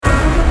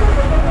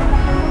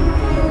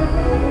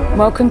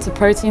Welcome to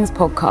Protein's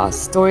podcast,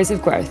 Stories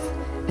of Growth,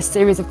 a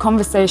series of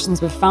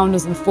conversations with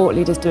founders and thought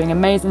leaders doing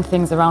amazing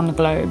things around the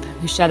globe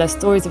who share their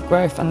stories of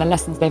growth and the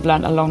lessons they've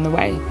learned along the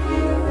way.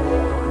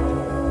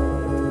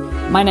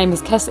 My name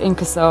is Kes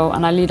Inkasol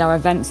and I lead our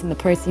events in the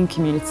Protein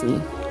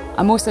community.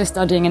 I'm also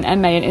studying an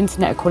MA in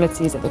Internet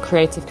Equalities at the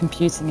Creative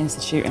Computing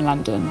Institute in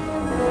London.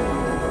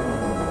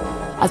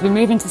 As we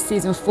move into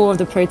season 4 of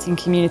the Protein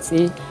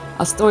community,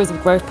 our Stories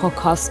of Growth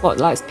podcast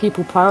spotlights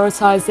people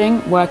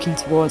prioritising, working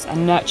towards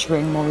and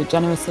nurturing more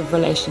regenerative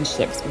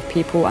relationships with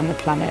people and the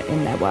planet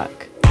in their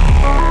work.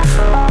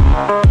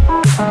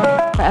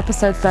 For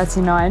episode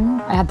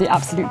 39, I had the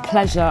absolute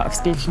pleasure of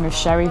speaking with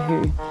Sherry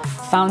Hu,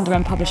 founder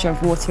and publisher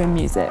of Water and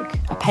Music,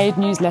 a paid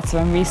newsletter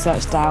and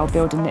research DAO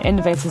building the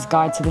innovator's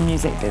guide to the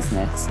music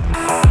business.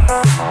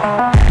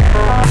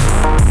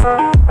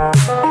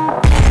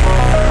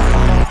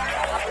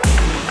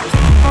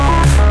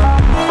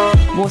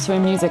 Water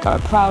and Music are a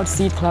proud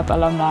Seed Club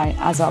alumni,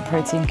 as our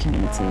Protein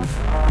community.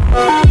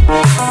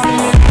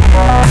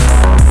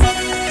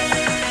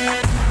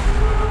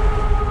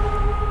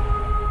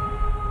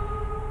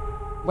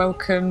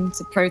 Welcome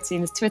to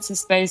Protein's Twitter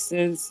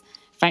Spaces.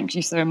 Thank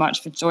you so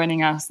much for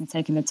joining us and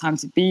taking the time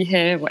to be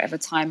here, whatever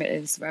time it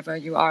is, wherever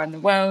you are in the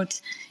world.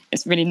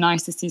 It's really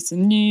nice to see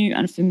some new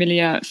and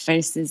familiar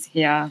faces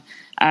here.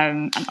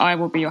 And I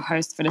will be your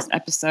host for this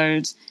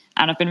episode.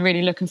 And I've been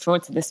really looking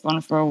forward to this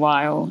one for a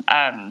while.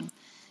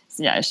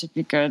 So yeah, it should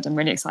be good. I'm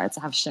really excited to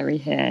have Sherry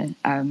here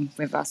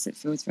with us. It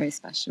feels very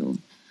special.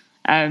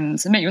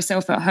 So make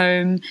yourself at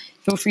home.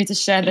 Feel free to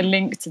share the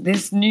link to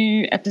this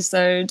new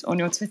episode on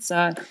your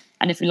Twitter.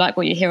 And if you like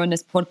what you hear on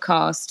this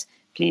podcast,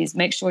 please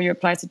make sure you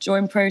apply to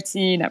join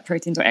Protein at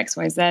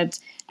protein.xyz.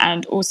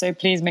 And also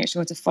please make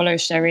sure to follow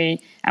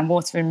Sherry and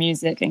Water and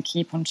Music and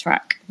keep on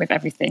track with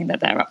everything that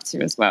they're up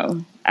to as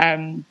well.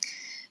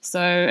 So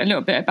a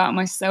little bit about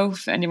myself,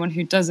 for anyone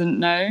who doesn't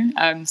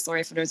know.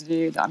 Sorry for those of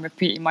you that I'm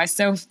repeating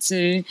myself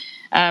to.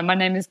 My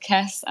name is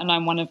Kes and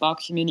I'm one of our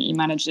community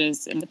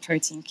managers in the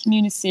Protein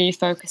community,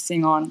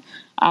 focusing on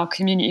our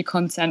community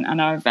content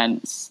and our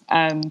events.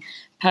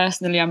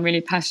 Personally, I'm really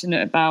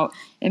passionate about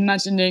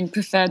imagining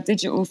preferred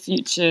digital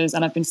futures,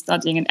 and I've been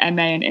studying an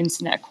MA in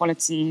Internet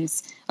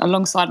Equalities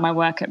alongside my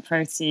work at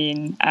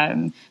Protein.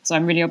 So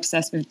I'm really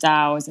obsessed with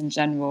DAOs in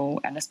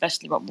general, and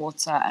especially what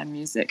Water and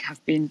Music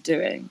have been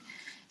doing.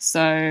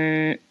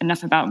 So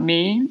enough about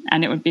me,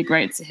 and it would be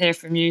great to hear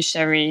from you,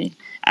 Sherry.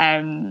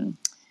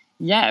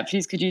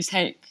 Please could you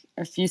take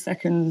a few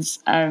seconds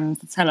to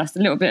tell us a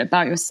little bit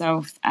about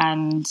yourself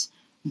and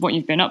what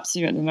you've been up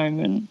to at the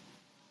moment?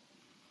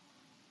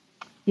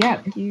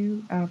 Yeah, thank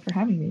you for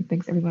having me.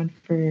 Thanks everyone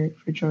for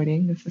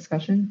joining this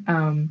discussion.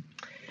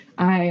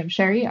 I am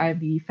Sherry. I'm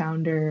the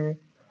founder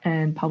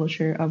and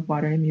publisher of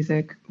Water and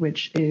Music,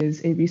 which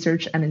is a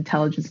research and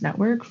intelligence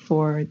network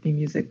for the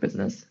music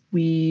business.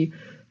 We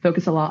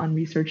focus a lot on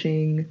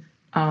researching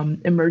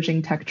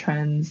emerging tech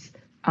trends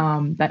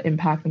that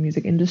impact the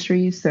music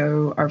industry.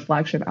 So our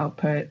flagship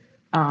output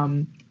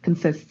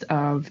consists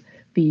of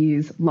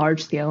these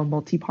large-scale,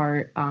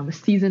 multi-part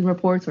season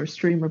reports or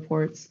stream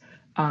reports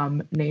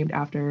named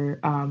after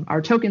our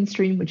token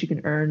stream, which you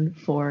can earn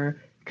for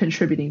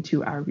contributing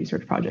to our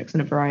research projects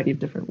in a variety of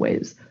different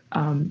ways.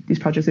 These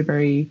projects are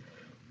very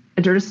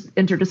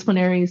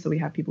interdisciplinary, so we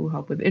have people who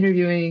help with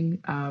interviewing,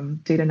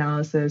 data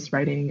analysis,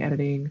 writing,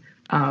 editing,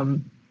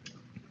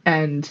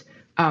 and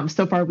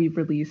so far we've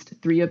released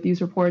 3 of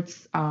these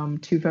reports,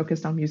 2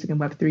 focused on music and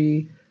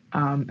Web3,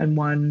 and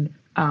 1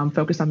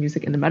 focused on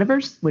music in the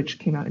metaverse, which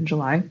came out in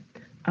July.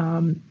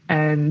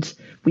 And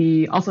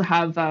we also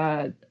have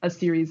a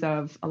series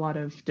of a lot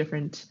of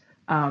different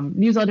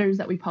newsletters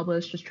that we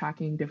publish, just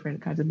tracking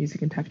different kinds of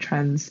music and tech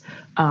trends.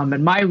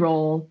 And my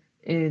role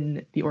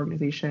in the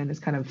organization is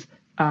kind of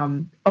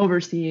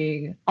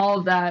overseeing all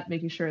of that,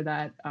 making sure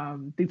that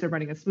things are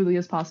running as smoothly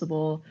as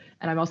possible.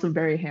 And I'm also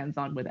very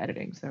hands-on with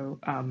editing. So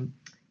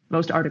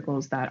most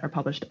articles that are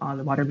published on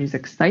the Water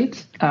Music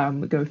site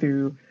go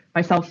through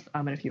myself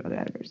and a few other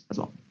editors as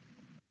well.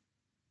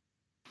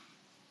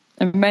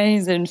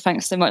 Amazing.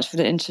 Thanks so much for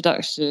the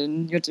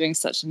introduction. You're doing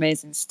such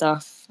amazing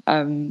stuff.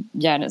 And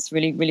it's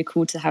really, really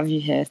cool to have you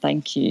here.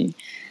 Thank you.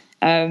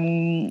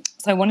 So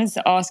I wanted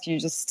to ask you,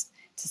 just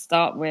to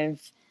start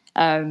with,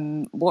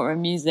 Water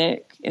and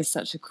Music is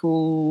such a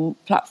cool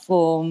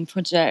platform,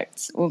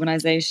 project,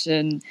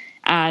 organization,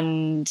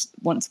 and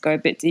want to go a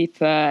bit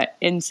deeper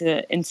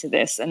into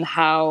this and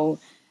how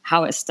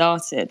it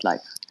started. Like,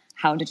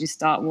 how did you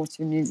start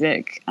Water and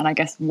Music? And I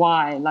guess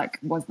why? Like,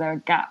 was there a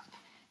gap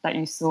that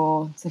you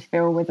saw to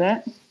fill with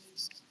it?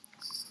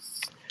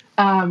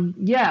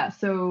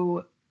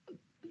 So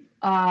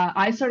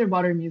I started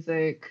Water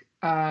Music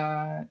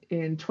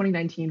in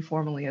 2019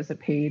 formally as a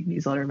paid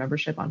newsletter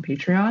membership on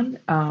Patreon.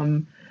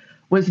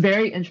 Was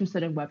very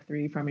interested in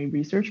Web3 from a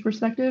research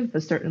perspective,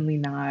 but certainly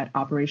not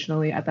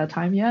operationally at that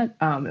time yet.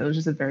 It was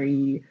just a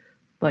very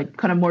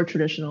kind of more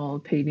traditional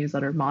paid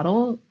newsletter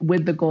model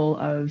with the goal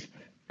of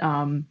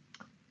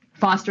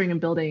fostering and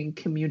building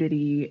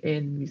community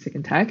in music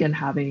and tech and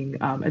having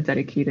a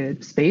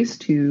dedicated space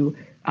to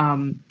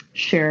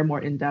share more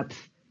in-depth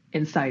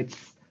insights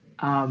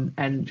and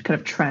kind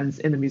of trends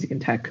in the music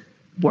and tech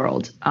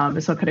world.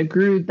 And so it kind of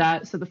grew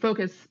that. So the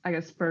focus, I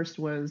guess, first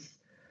was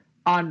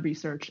on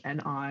research and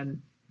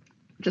on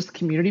just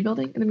community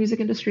building in the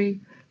music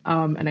industry.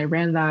 And I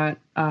ran that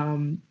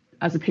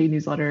as a paid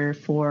newsletter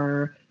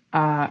for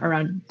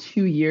around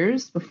 2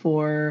 years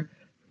before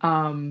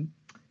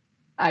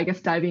I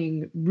guess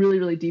diving really,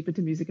 really deep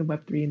into music and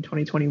Web3 in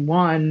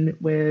 2021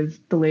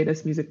 with the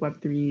latest music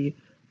Web3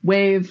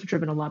 wave,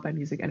 driven a lot by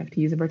music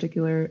NFTs in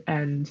particular.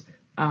 And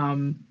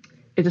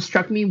it just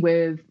struck me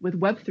with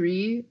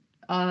Web3,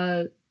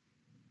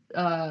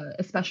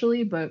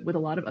 especially, but with a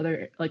lot of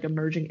other like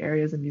emerging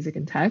areas in music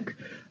and tech.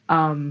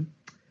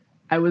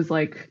 I was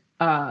like,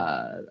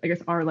 I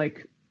guess our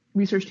like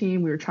research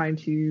team, we were trying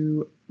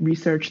to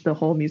research the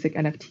whole music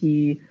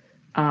NFT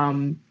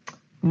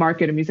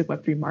market and music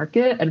Web3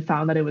 market, and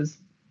found that it was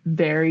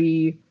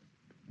very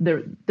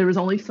there was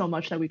only so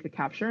much that we could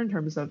capture in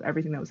terms of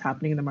everything that was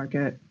happening in the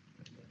market.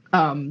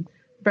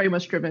 Very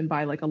much driven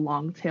by like a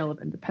long tail of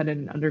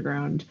independent and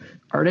underground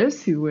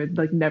artists who would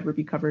like never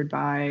be covered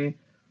by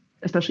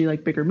especially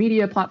like bigger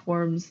media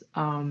platforms.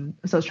 So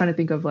I was trying to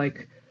think of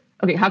like,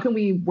 okay, how can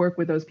we work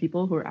with those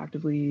people who are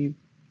actively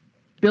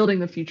building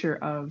the future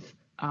of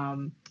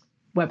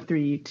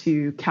Web3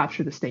 to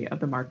capture the state of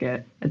the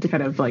market and to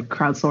kind of like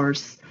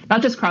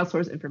not just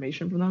crowdsource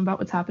information from them about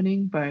what's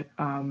happening, but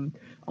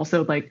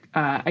also like,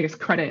 I guess,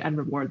 credit and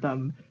reward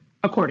them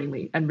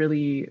accordingly, and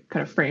really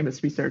kind of frame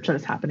this research that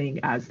is happening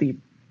as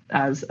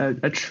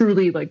a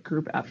truly like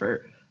group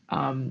effort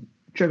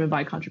driven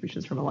by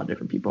contributions from a lot of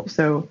different people.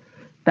 So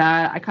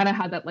that I kind of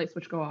had that light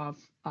switch go off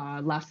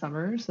last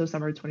summer, so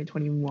summer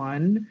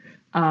 2021.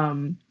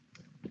 And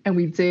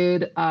we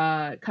did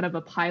kind of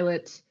a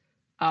pilot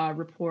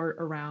report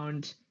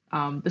around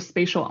the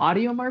spatial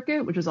audio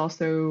market, which is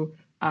also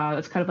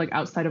that's kind of like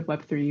outside of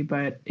Web3,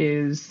 but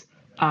is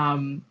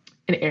an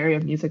area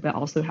of music that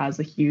also has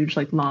a huge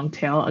like long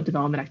tail of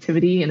development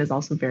activity and is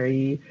also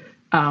very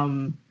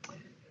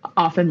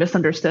often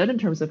misunderstood in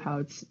terms of how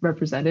it's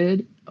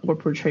represented or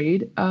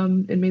portrayed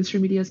in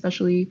mainstream media,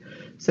 especially.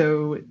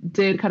 So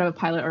did kind of a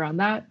pilot around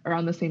that.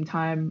 Around the same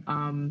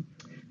time,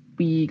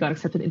 we got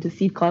accepted into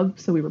Seed Club.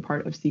 So we were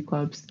part of Seed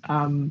Club's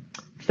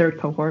third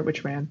cohort,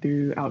 which ran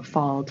throughout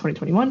fall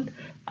 2021.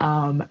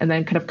 And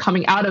then kind of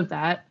coming out of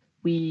that,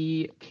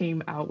 we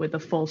came out with the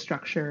full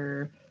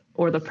structure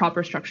or the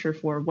proper structure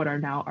for what are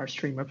now our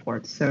stream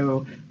reports.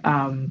 So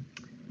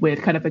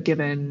with kind of a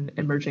given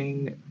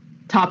emerging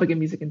topic in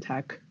music and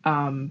tech,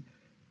 kind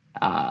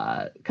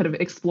of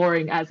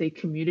exploring as a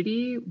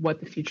community what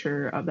the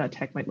future of that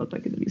tech might look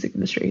like in the music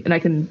industry. And I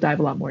can dive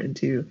a lot more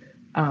into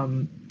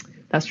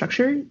that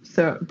structure.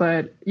 So,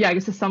 but yeah, I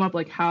guess to sum up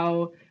like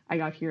how I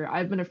got here,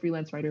 I've been a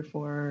freelance writer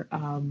for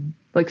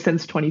like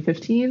since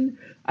 2015.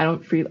 I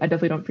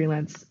definitely don't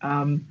freelance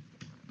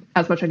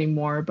as much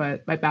anymore,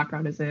 but my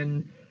background is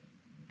in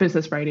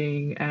business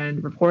writing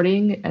and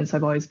reporting. And so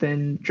I've always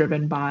been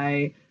driven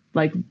by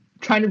like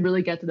trying to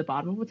really get to the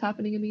bottom of what's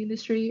happening in the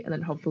industry. And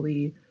then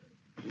hopefully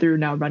through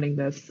now running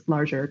this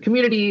larger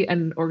community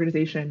and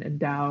organization and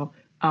DAO,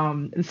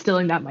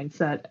 instilling that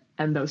mindset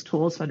and those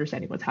tools for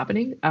understanding what's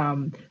happening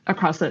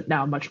across a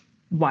now much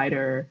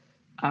wider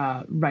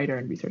writer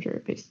and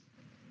researcher base.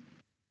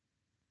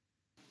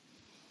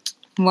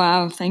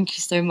 Wow, thank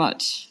you so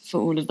much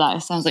for all of that.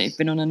 It sounds like you've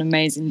been on an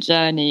amazing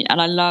journey.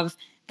 And I love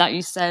that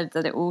you said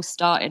that it all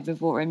started with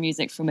Water and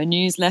Music from a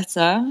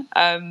newsletter,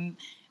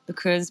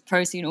 because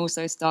Procene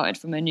also started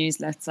from a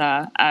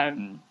newsletter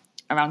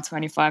around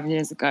 25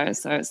 years ago.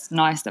 So it's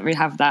nice that we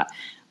have that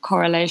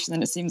correlation.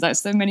 And it seems like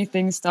so many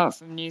things start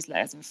from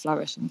newsletters and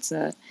flourish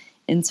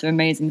into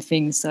amazing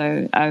things.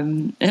 So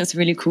it's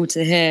really cool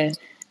to hear.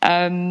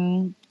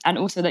 And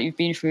also that you've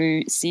been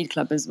through Seed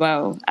Club as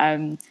well.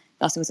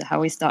 That's also how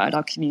we started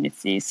our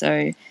community.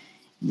 So,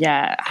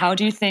 yeah, how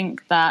do you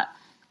think that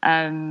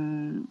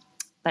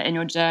that in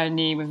your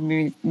journey with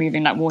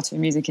moving like Water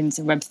and Music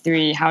into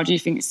Web3, how do you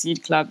think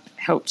Seed Club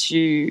helped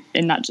you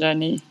in that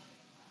journey?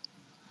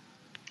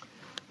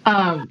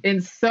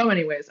 In so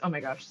many ways. Oh my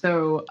gosh.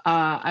 So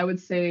I would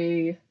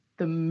say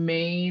the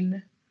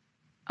main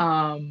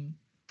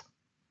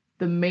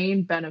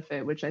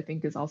benefit, which I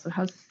think is also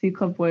how Seed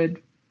Club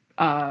would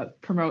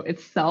promote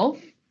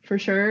itself for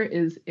sure,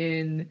 is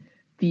in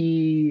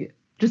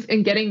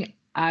getting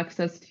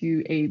access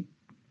to a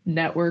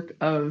network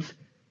of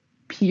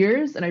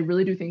peers. And I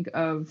really do think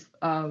of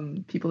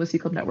people in the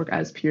Seed Club network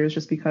as peers,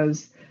 just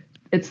because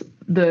it's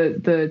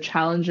the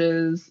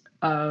challenges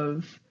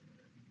of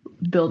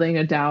building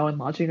a DAO and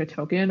launching a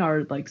token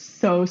are like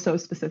so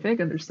specific,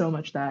 and there's so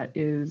much that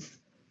is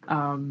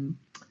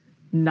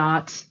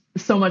not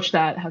so much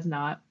that has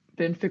not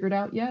been figured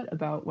out yet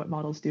about what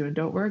models do and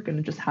don't work,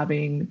 and just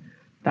having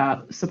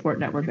that support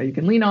network that you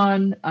can lean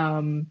on,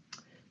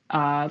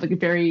 like a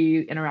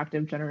very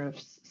interactive,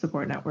 generous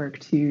support network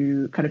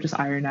to kind of just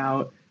iron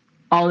out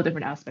all the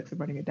different aspects of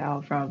running a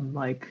DAO, from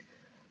like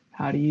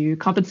how do you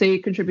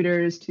compensate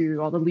contributors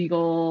to all the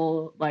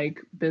legal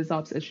like biz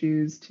ops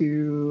issues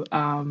to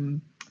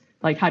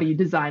like how do you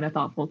design a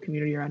thoughtful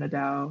community around a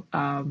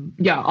DAO?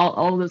 Yeah,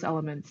 all of those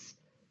elements,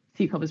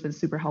 C Club has been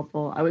super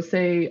helpful. I would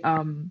say,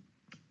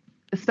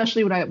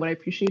 especially what I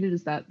appreciated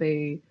is that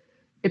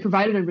it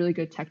provided a really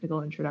good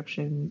technical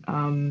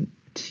introduction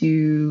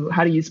to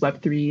how to use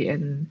Web3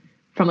 and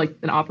from like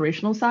an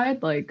operational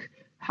side, like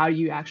how do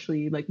you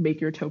actually like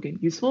make your token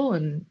useful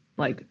and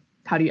like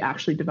how do you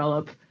actually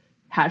develop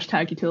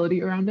hashtag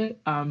utility around it.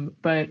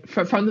 But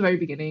from the very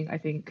beginning, I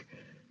think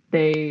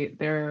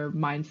their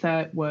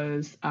mindset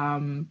was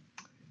that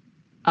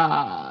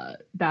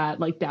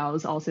like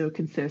DAOs also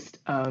consist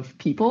of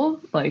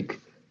people. Like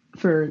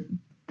for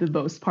the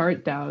most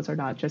part, DAOs are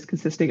not just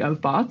consisting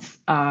of bots,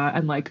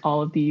 and like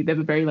they have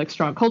a very like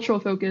strong cultural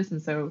focus,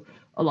 and so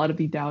a lot of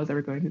the DAOs that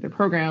were going through their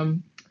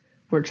program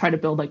were trying to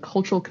build like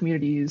cultural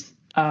communities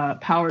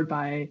powered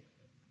by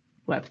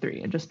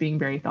Web3 and just being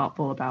very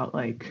thoughtful about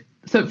like,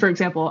 so for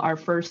example, a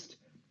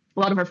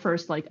lot of our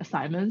first like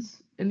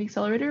assignments in the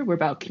accelerator were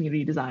about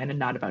community design and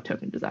not about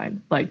token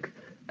design. Like,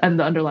 and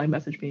the underlying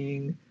message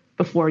being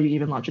before you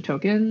even launch a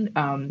token,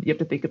 you have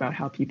to think about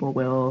how people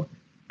will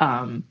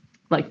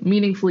like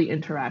meaningfully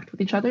interact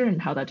with each other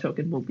and how that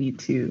token will lead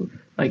to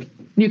like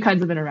new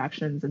kinds of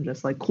interactions and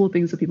just like cool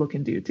things that people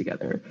can do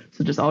together.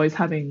 So just always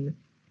having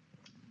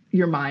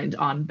your mind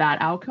on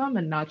that outcome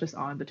and not just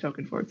on the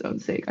token for its own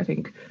sake. I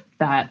think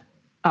that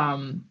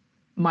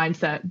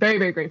mindset, very,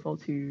 very grateful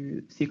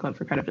to C Club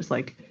for kind of just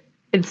like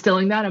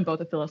instilling that in both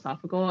a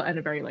philosophical and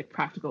a very like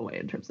practical way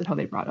in terms of how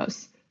they brought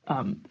us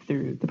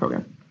through the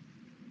program.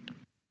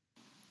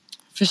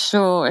 For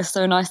sure. It's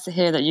so nice to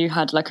hear that you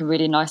had like a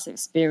really nice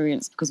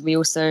experience, because we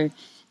also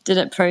did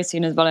it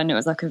Protein as well, and it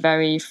was like a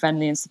very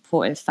friendly and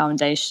supportive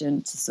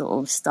foundation to sort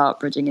of start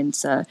bridging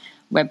into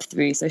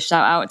Web3. So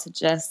shout out to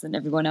Jess and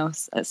everyone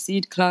else at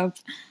Seed Club.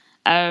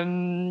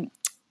 I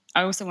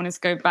also wanted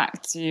to go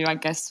back to, I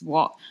guess,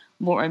 what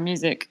Water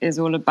Music is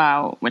all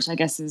about, which I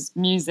guess is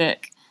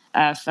music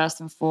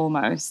first and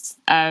foremost.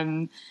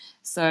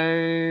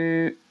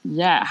 So,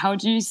 yeah, how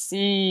do you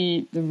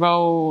see the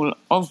role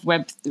of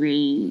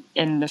Web3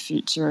 in the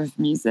future of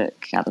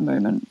music at the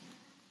moment?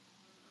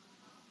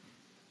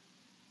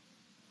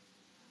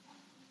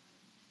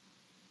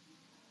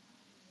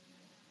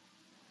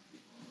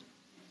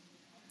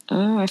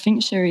 Oh, I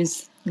think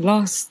Sherry's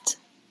lost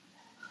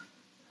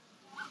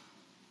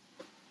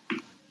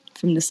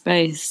from the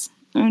space.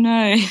 Oh,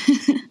 no.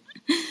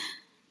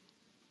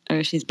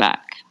 Oh, she's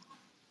back.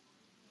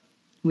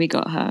 We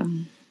got her.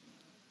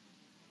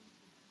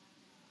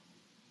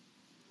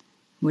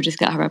 We'll just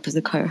get her up as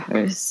a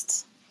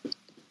co-host.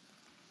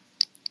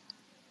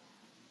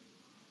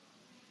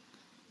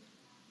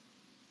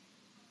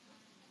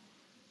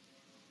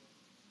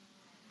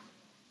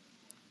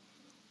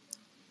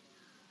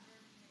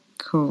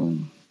 Cool.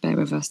 Bear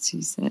with us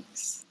 2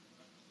 secs.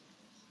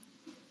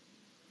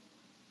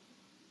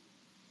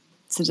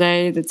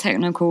 Today, the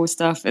technical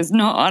stuff is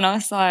not on our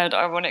side,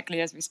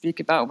 ironically, as we speak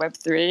about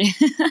Web3.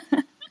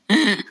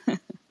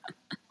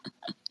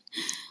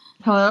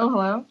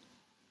 Hello?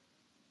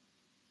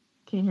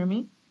 Can you hear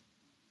me?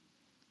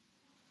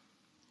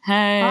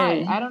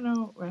 Hey. Hi, I don't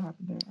know what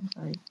happened there. I'm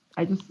sorry.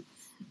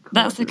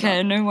 That's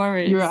okay, no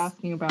worries. You were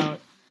asking about...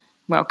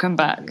 Welcome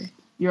back.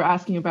 You were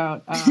asking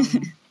about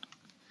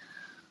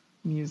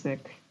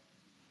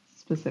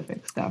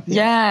music-specific stuff.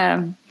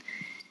 Yeah.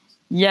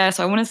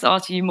 So I wanted to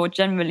ask you more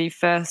generally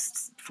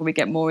first, before we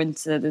get more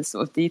into the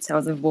sort of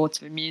details of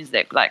Water and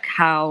Music, like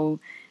how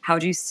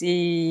do you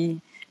see,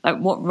 like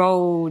what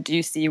role do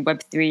you see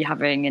Web3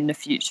 having in the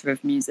future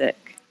of music?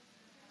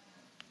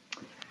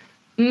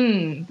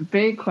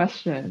 Big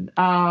question.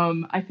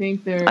 I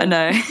think there's... I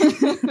know.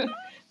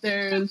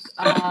 there's...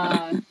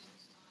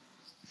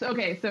 So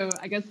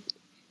I guess,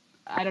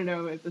 I don't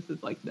know if this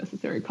is like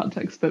necessary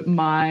context, but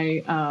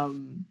my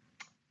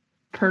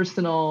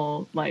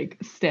personal like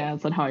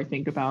stance on how I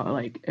think about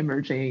like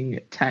emerging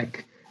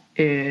tech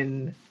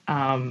in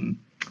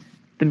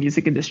the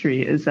music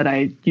industry is that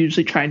I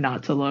usually try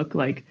not to look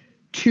like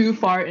too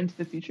far into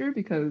the future,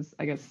 because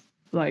I guess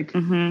like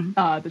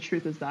the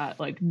truth is that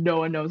like no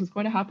one knows what's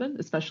going to happen,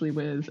 especially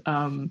with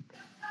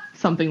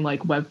something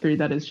like Web3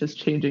 that is just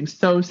changing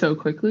so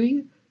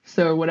quickly.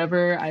 So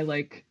whatever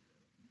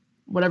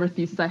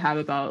thesis I have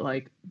about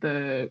like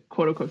the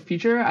quote unquote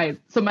future,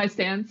 so my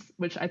stance,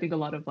 which I think a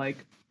lot of like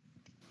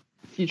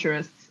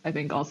futurists, I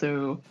think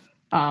also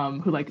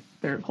who like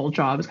their whole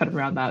job is kind of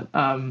around that,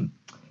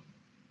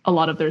 a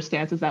lot of their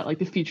stance is that like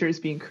the future is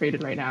being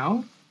created right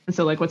now. And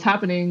so like what's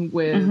happening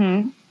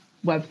with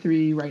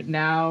Web3 right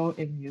now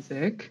in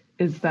music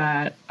is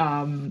that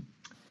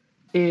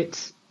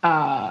it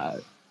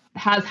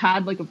has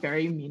had like a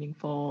very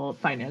meaningful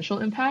financial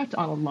impact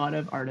on a lot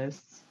of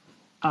artists'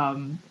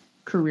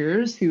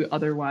 careers who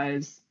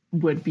otherwise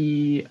would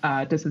be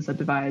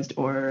disincentivized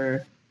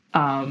or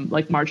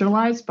like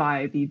marginalized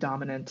by the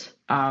dominant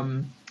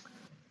kind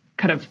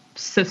of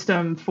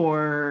system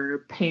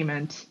for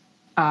payment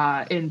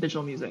in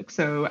digital music.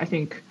 So I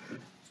think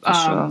For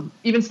sure.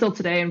 Even still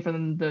today, and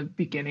from the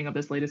beginning of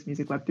this latest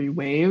music Web3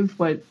 wave,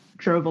 what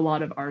drove a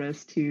lot of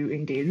artists to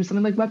engage with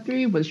something like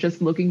Web3 was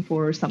just looking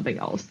for something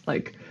else.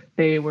 Like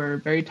they were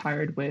very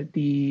tired with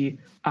the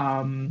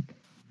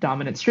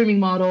dominant streaming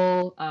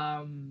model,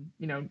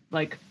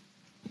 like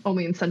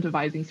only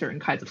incentivizing certain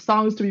kinds of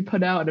songs to be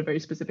put out at a very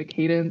specific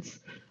cadence.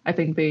 I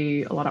think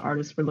a lot of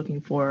artists were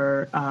looking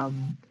for,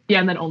 and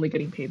then only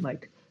getting paid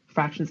like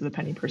fractions of a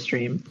penny per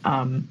stream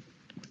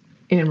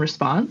in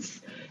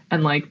response.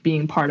 And like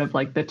being part of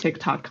like the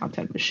TikTok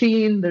content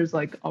machine, there's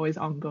like always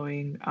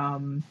ongoing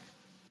kind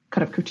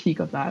of critique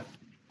of that.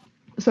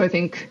 So I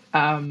think, for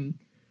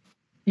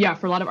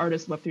a lot of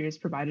artists, Web3 has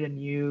provided a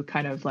new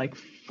kind of like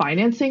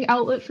financing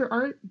outlet for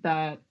art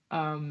that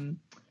I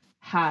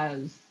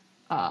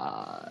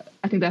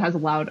think that has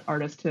allowed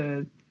artists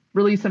to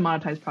release and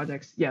monetize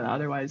projects, that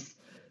otherwise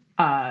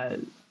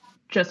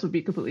just would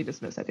be completely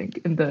dismissed, I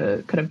think, in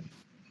the kind of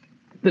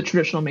the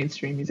traditional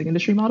mainstream music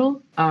industry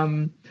model.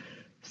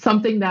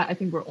 Something that I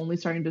think we're only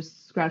starting to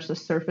scratch the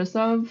surface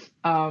of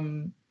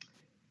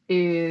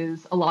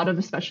is a lot of,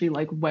 especially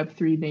like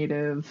Web3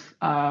 native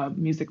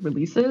music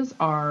releases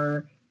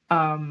are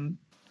kind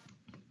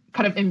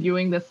of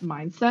imbuing this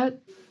mindset,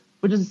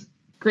 which is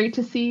great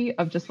to see,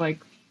 of just like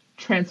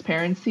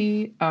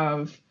transparency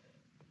of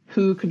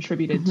who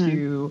contributed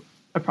to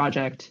a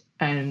project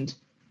and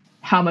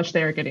how much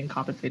they are getting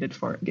compensated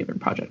for a given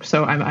project.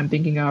 So I'm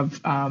thinking of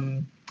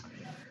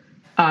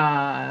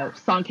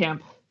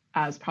Songcamp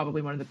as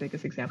probably one of the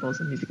biggest examples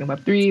in music and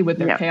Web3 with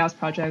their Chaos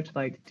project,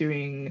 like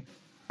doing,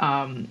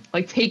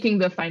 like taking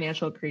the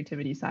financial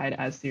creativity side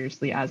as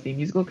seriously as the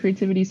musical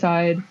creativity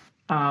side.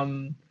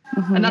 And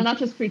then not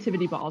just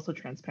creativity, but also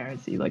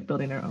transparency, like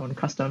building their own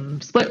custom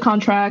split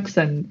contracts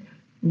and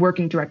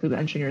working directly with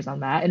engineers on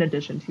that, in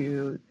addition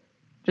to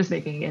just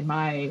making, in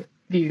my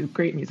view,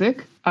 great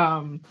music.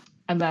 And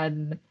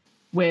then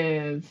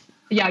with,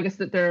 I guess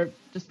that there are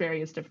just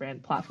various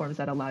different platforms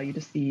that allow you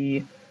to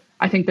see.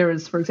 I think there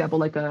was, for example,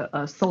 like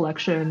a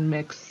selection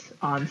mix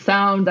on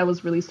Sound that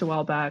was released a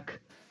while back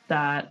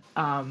that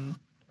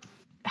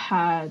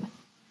had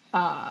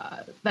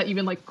that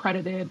even like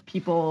credited the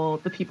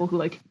people who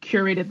like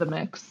curated the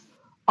mix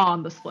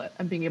on the split,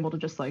 and being able to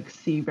just like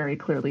see very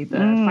clearly the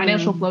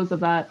financial flows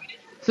of that.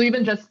 So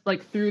even just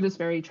like through this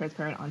very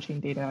transparent on-chain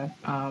data,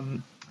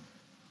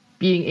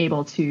 being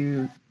able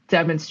to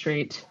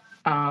demonstrate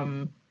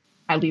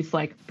at least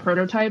like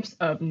prototypes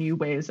of new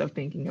ways of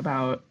thinking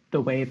about the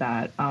way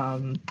that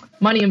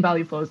money and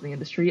value flows in the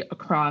industry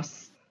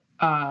across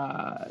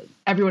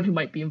everyone who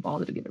might be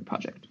involved in a given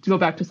project. To go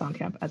back to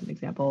Songcamp as an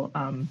example,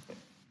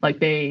 like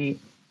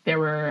there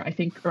were, I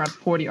think, around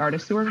 40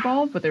 artists who were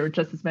involved, but there were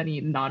just as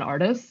many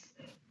non-artists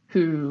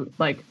who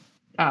like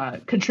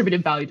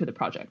contributed value to the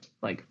project,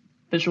 like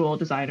visual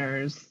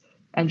designers,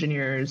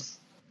 engineers,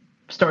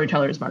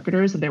 storytellers,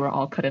 marketers, and they were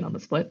all cut in on the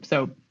split.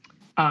 So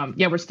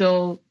we're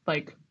still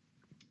like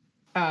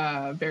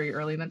very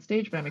early in that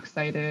stage, but I'm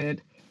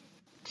excited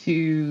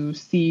to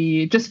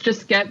see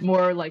just get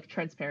more like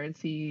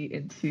transparency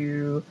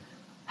into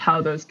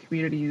how those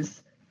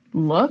communities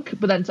look,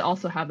 but then to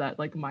also have that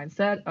like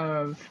mindset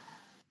of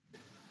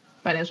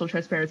financial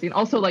transparency and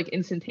also like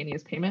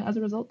instantaneous payment as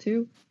a result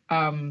too,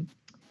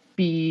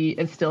 be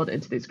instilled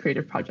into these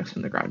creative projects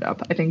from the ground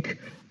up. I think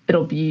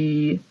it'll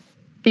be,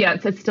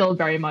 it's still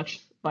very much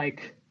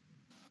like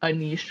a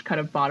niche kind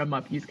of bottom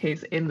up use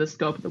case in the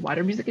scope of the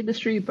wider music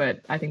industry,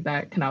 but I think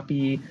that cannot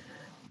be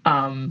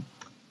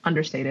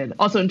understated.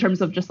 Also in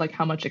terms of just like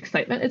how much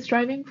excitement it's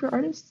driving for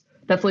artists.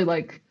 Definitely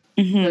like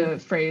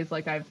the phrase,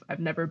 like I've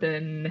never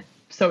been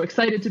so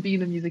excited to be in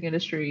the music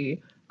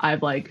industry.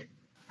 I've like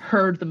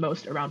heard the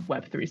most around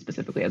Web3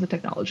 specifically as a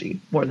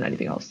technology more than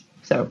anything else.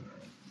 So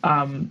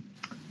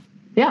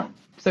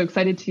so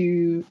excited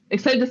to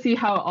see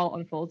how it all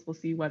unfolds. We'll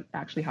see what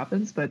actually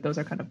happens, but those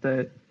are kind of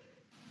the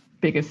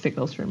biggest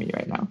signals for me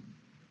right now.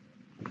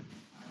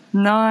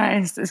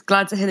 Nice. It's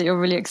glad to hear that you're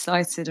really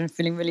excited and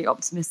feeling really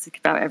optimistic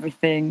about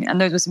everything. And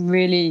those were some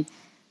really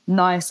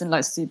nice and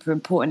like super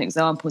important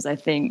examples, I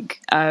think.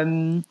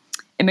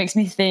 It makes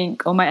me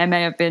think, on my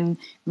MA, I've been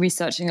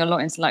researching a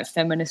lot into like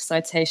feminist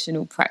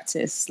citational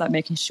practice, like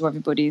making sure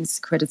everybody's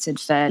credited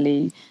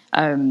fairly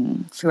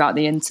throughout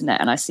the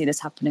internet. And I see this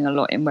happening a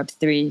lot in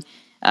Web3,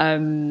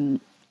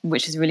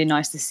 which is really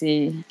nice to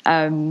see.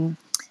 So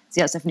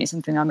it's definitely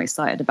something I'm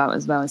excited about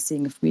as well, as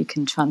seeing if we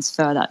can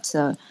transfer that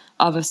to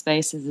other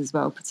spaces as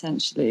well,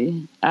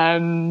 potentially.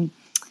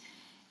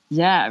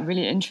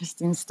 Really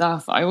interesting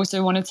stuff. I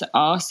also wanted to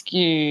ask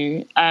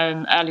you,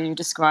 earlier you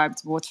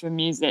described Water and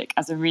Music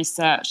as a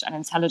research and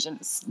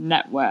intelligence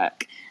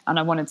network, and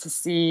I wanted to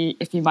see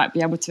if you might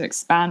be able to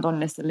expand on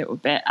this a little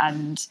bit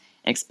and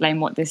explain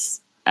what this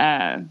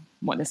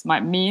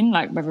might mean,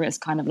 like whether it's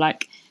kind of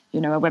like, a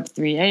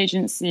Web3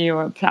 agency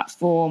or a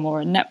platform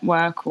or a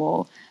network,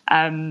 or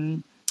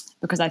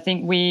because I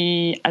think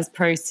we, as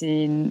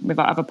Protein, with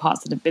our other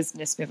parts of the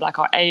business, with like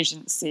our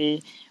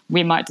agency,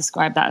 we might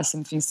describe that as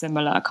something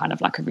similar, kind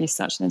of like a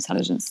research and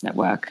intelligence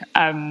network.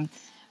 I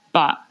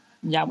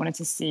wanted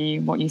to see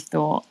what you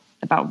thought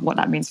about what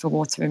that means for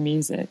water and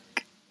music.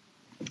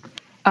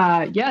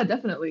 Yeah,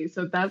 definitely.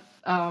 So that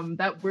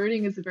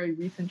wording is a very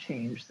recent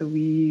change. So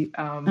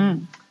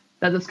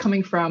that is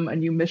coming from a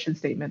new mission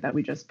statement that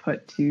we just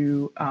put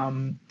to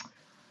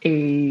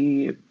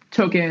a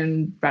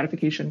token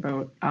ratification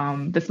vote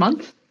this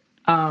month.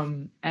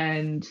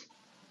 And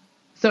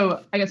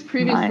so I guess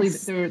previously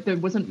Nice. there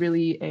wasn't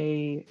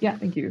really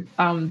thank you.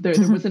 There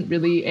wasn't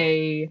really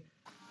a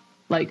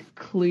like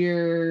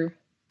clear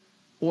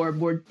or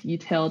more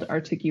detailed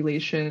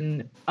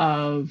articulation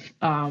of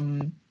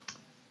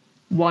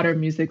Water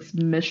Music's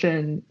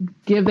mission,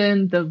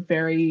 given the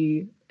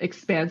very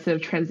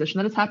expansive transition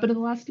that has happened in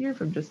the last year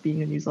from just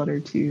being a newsletter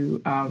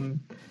to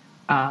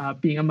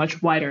being a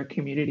much wider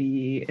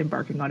community,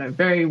 embarking on a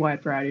very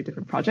wide variety of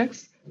different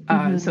projects.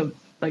 So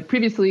like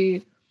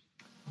previously,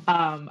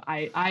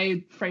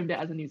 I framed it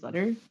as a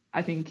newsletter.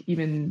 I think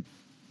even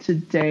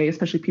today,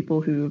 especially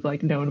people who've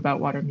like known about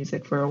Water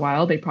Music for a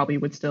while, they probably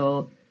would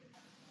still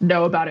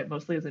know about it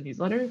mostly as a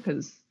newsletter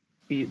because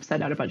we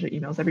send out a bunch of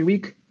emails every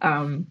week.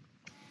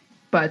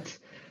 But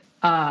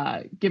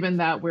given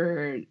that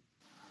we're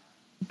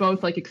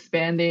both like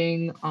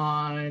expanding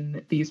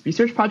on these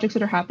research projects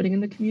that are happening in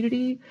the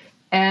community,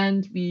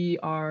 and we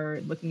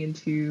are looking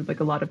into like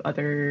a lot of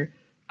other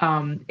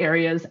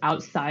areas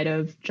outside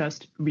of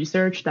just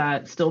research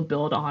that still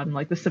build on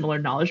like the similar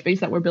knowledge base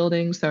that we're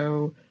building.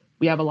 So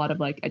we have a lot of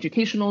like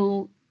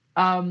educational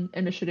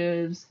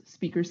initiatives,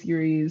 speaker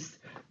series.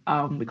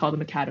 We call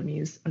them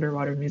academies under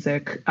Water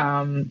Music.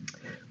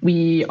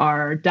 We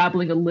are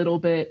dabbling a little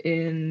bit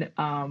in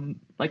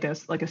like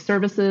a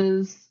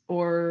services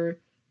or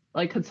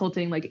like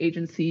consulting like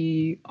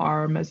agency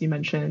arm, as you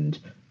mentioned.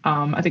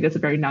 I think that's a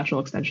very natural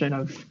extension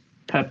of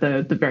kind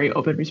of the very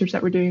open research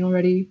that we're doing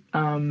already.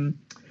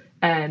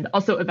 And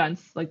also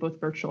events like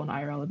both virtual and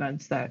IRL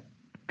events that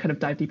kind of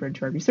dive deeper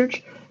into our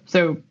research.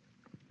 So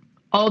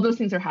all of those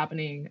things are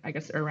happening, I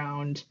guess,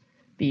 around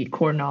the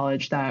core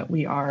knowledge that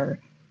we are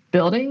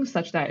building,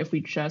 such that if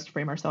we just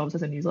frame ourselves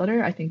as a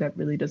newsletter, I think that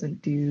really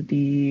doesn't do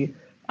the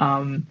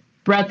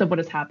breadth of what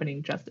is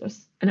happening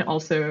justice. And it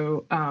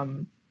also,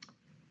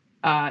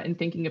 in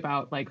thinking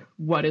about like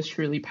what is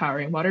truly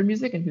powering Water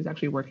Music and who's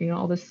actually working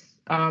on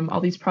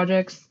all these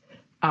projects,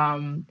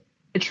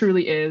 it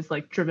truly is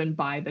like driven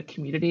by the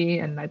community.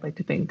 And I'd like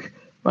to think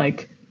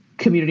like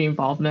community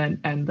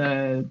involvement and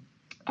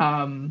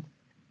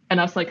and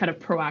us like kind of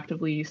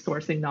proactively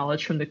sourcing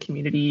knowledge from the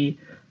community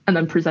and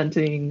then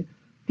presenting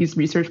these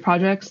research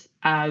projects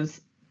as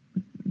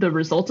the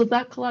result of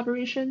that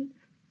collaboration.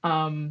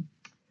 We're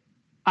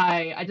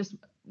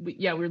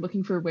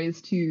looking for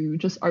ways to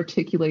just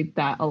articulate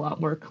that a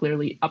lot more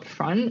clearly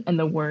upfront, and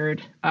the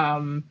word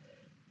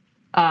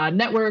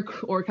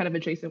network or kind of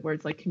adjacent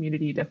words like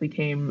community definitely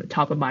came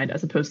top of mind,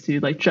 as opposed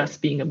to like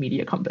just being a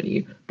media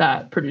company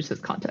that produces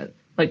content.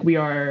 Like we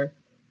are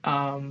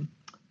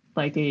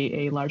like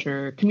a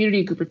larger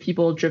community group of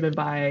people driven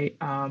by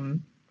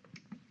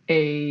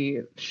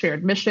a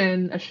shared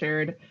mission, a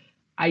shared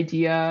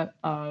idea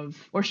of,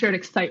 or shared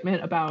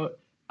excitement about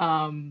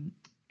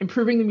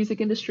improving the music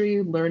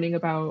industry, learning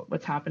about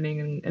what's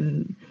happening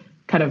and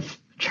kind of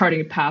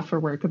charting a path for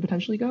where it could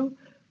potentially go.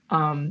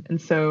 And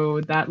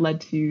so that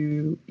led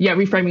to,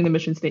 reframing the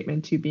mission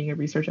statement to being a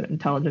research and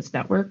intelligence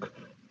network.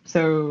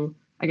 So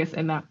I guess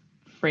in that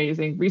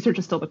phrasing, research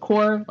is still the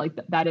core, like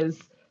that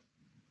is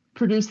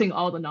producing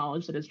all the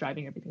knowledge that is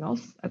driving everything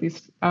else, at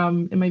least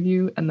in my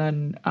view. And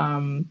then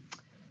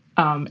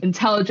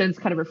intelligence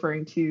kind of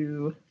referring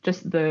to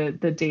just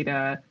the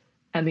data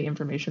and the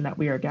information that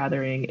we are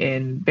gathering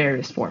in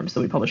various forms. So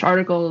we publish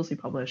articles, we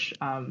publish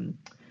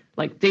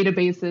like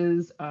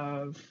databases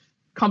of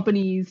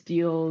companies,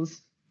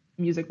 deals,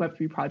 music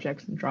Web3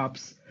 projects and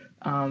drops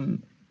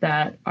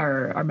that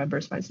our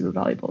members find super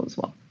valuable as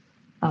well.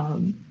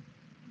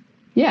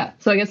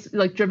 So I guess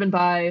like driven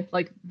by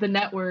like the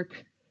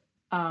network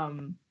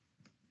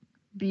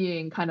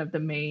being kind of the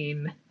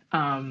main,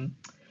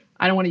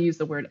 I don't want to use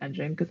the word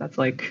engine because that's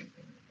like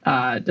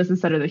doesn't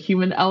center the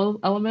human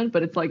element,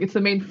 but it's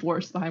the main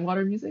force behind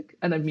Water Music,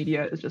 and then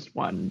media is just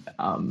one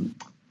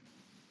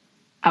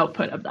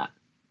output of that,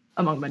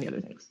 among many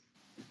other things.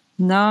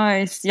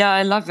 Nice. Yeah,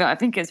 I love it. I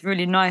think it's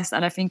really nice,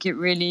 and I think it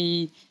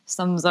really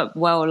sums up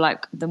well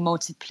like the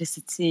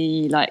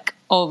multiplicity like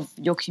of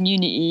your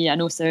community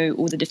and also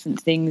all the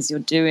different things you're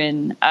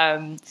doing.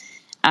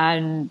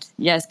 And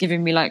yeah, it's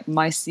giving me like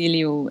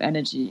mycelial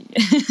energy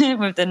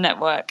with the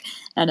network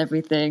and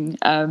everything.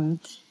 I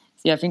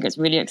think it's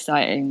really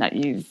exciting that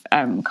you've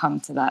come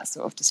to that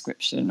sort of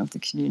description of the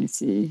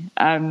community.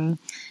 And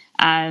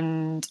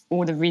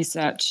all the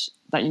research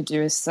that you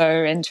do is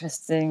so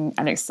interesting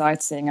and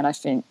exciting, and I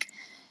think,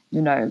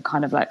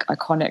 kind of like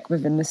iconic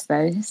within the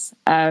space.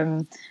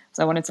 So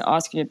I wanted to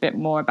ask you a bit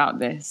more about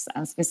this,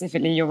 and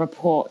specifically your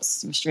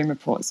reports, your stream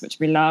reports, which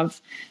we love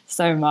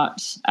so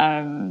much.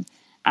 And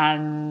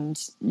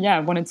I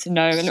wanted to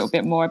know a little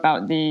bit more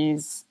about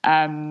these.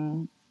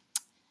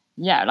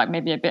 Like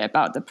maybe a bit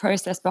about the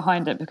process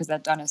behind it, because they're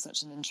done in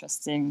such an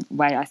interesting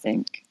way, I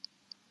think.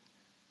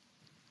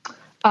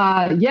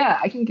 Yeah,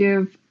 I can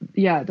give,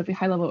 the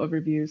high level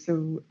overview.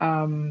 So,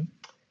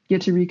 yeah,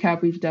 to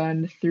recap, we've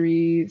done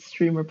three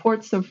stream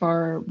reports so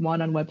far,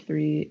 one on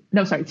Web3,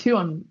 no, sorry, two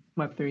on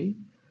Web3,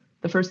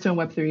 the first two on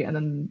Web3, and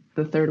then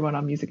the third one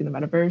on music in the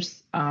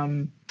metaverse.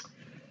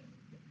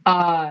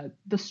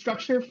 The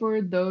structure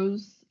for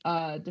those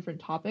different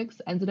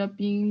topics ended up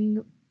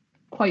being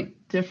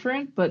quite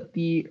different, but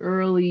the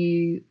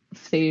early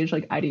stage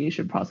like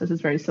ideation process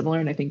is very similar,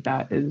 and I think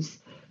that is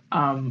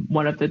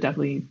one of the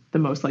definitely the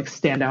most like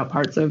standout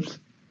parts of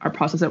our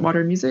process at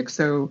Water Music.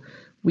 So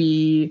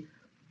we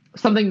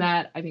something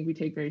that I think we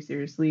take very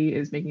seriously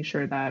is making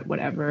sure that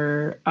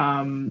whatever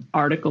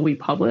article we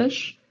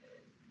publish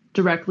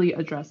directly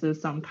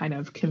addresses some kind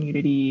of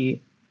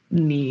community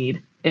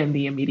need in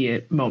the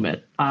immediate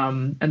moment,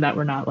 and that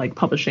we're not like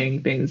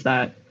publishing things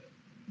that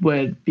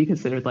would be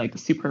considered like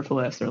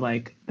superfluous or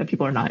like that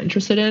people are not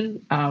interested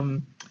in.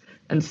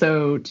 And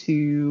so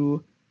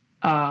to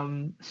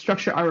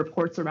structure our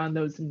reports around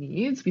those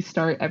needs, we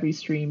start every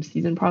stream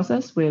season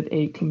process with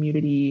a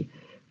community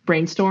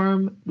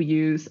brainstorm. We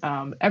use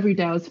every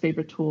DAO's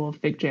favorite tool,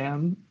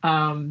 FigJam,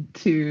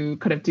 to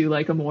kind of do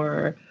like a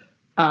more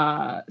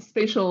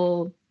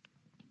spatial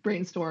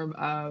brainstorm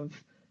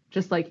of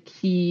just like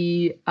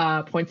key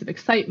points of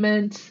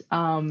excitement,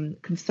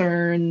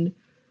 concern,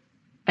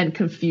 and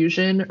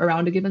confusion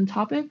around a given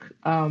topic.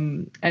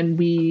 And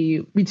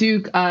we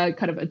do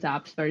kind of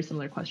adapt very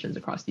similar questions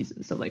across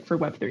seasons. So like for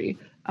Web3,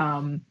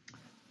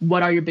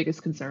 what are your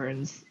biggest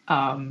concerns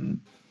in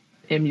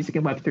music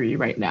and Web3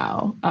 right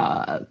now?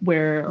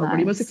 Where or what are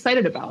you most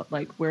excited about?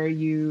 Like where are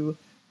you,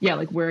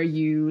 where are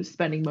you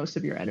spending most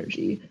of your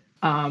energy?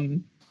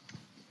 And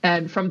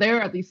from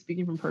there, at least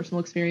speaking from personal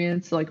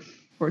experience, like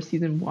for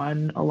season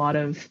one, a lot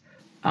of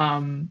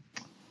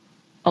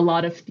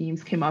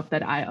themes came up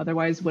that I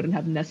otherwise wouldn't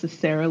have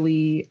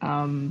necessarily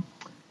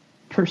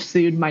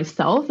pursued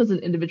myself as an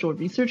individual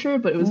researcher,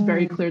 but it was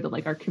very clear that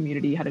like our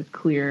community had a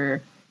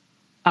clear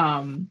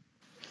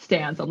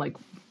stance on like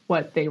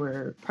what they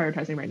were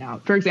prioritizing right now.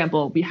 For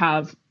example, we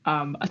have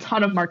a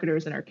ton of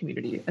marketers in our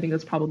community. I think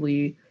that's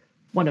probably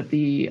one of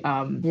the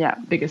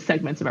biggest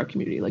segments of our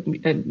community, like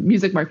and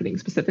music marketing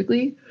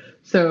specifically.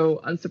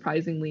 So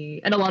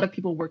unsurprisingly, and a lot of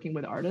people working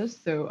with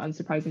artists. So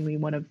unsurprisingly,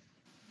 one of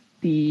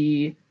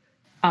the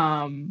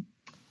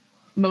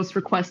most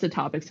requested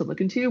topics to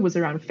look into was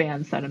around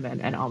fan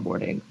sentiment and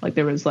onboarding. Like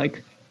there was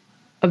like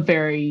a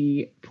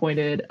very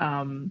pointed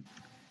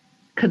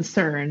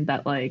concern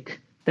that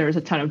like there was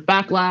a ton of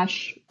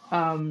backlash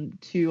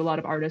to a lot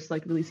of artists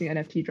like releasing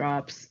NFT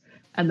drops,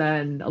 and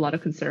then a lot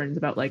of concerns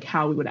about like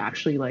how we would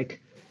actually like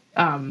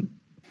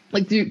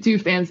do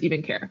fans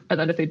even care? And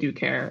then if they do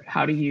care,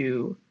 how do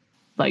you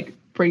like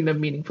bring them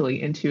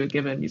meaningfully into a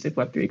given music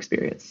Web3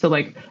 experience? So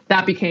like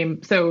that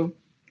became so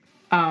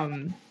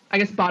I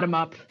guess bottom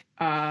up,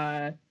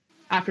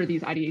 after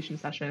these ideation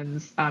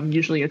sessions,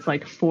 usually it's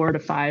like 4 to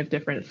 5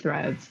 different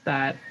threads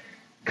that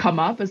come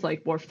up as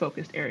like more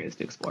focused areas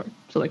to explore.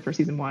 So like for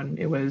season one,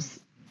 it was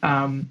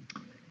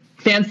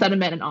fan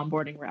sentiment and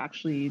onboarding were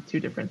actually 2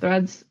 different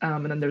threads.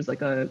 And then there's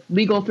like a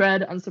legal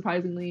thread,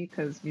 unsurprisingly,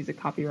 because music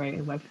copyright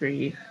in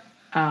Web3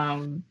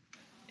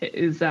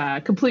 is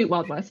complete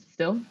Wild West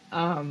still.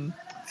 And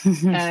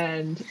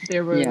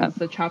there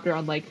was a chapter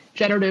on like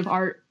generative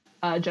art,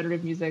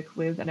 generative music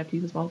with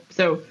NFTs as well.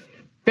 So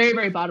very,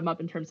 very bottom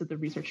up in terms of the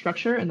research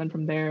structure. And then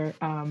from there,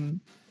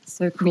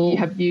 so cool. We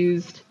have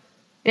used,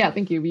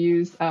 thank you. We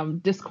use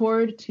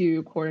Discord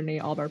to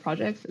coordinate all of our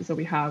projects. So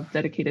we have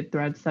dedicated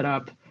threads set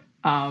up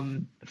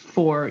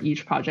for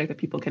each project that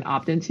people can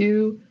opt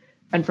into.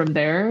 And from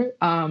there,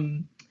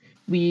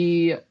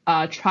 we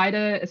try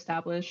to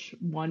establish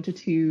 1 to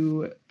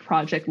 2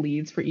 project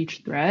leads for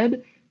each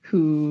thread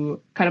who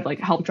kind of like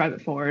help drive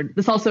it forward.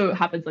 This also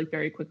happens like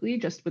very quickly,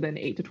 just within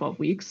 8 to 12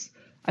 weeks.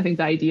 I think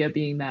the idea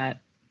being that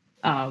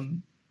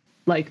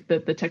like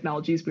the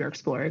technologies we are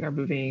exploring are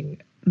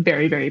moving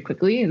very, very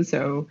quickly. And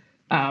so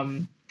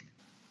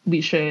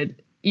we should,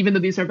 even though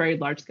these are very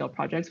large scale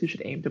projects, we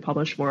should aim to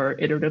publish more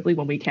iteratively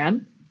when we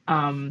can.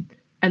 And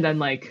then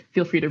like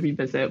feel free to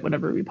revisit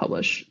whenever we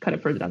publish kind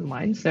of further down the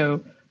line.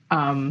 So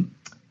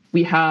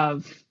we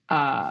have,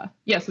 so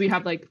we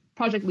have like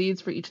project leads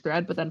for each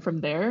thread, but then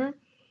from there,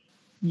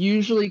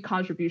 usually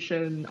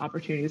contribution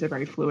opportunities are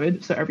very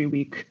fluid. So every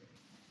week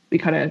we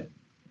kind of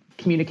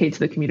communicate to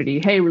the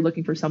community, hey, we're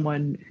looking for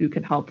someone who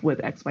can help with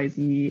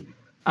XYZ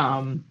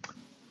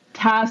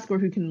task, or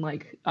who can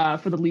like,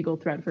 for the legal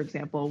thread, for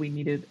example, we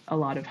needed a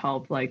lot of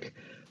help, like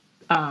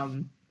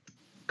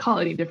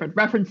collating different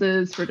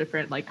references for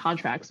different like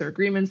contracts or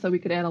agreements that we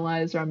could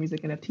analyze around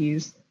music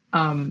NFTs.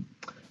 And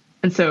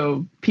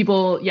so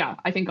people,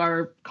 I think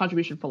our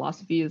contribution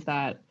philosophy is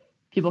that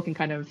people can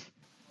kind of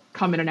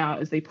come in and out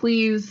as they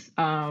please,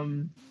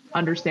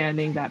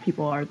 understanding that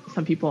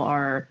some people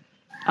are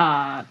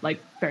like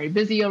very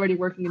busy already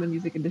working in the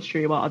music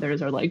industry, while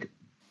others are like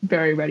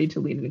very ready to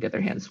lean in and get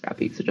their hands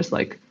scrappy. So just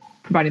like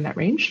providing that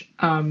range.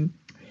 And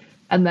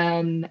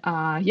then,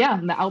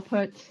 and the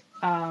output,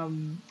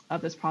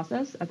 of this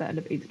process at the end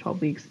of 8 to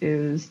 12 weeks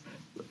is,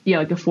 yeah,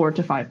 like a 4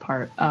 to 5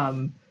 part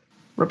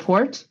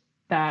report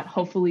that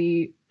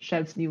hopefully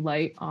sheds new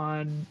light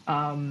on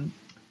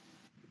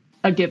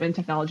a given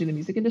technology in the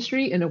music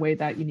industry in a way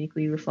that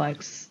uniquely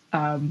reflects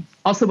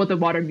also what the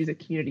water music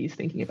community is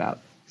thinking about.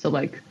 So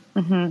like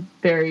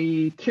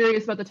very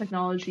curious about the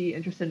technology,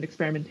 interested in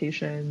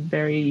experimentation,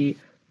 very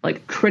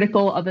like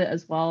critical of it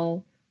as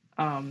well.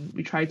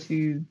 We try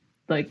to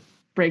like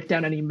break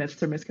down any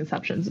myths or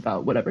misconceptions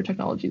about whatever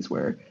technologies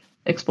we're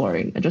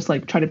exploring and just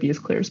like try to be as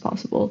clear as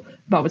possible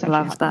about what's actually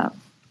happening. That.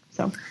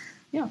 So,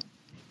 yeah.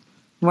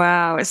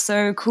 Wow, it's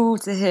so cool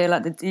to hear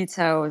like the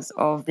details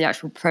of the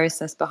actual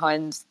process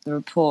behind the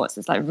reports.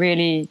 It's like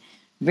really,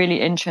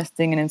 really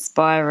interesting and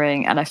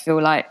inspiring. And I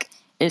feel like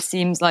it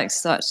seems like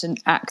such an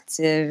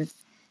active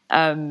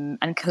and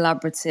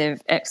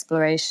collaborative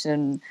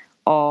exploration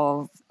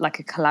of like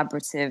a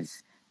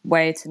collaborative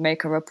way to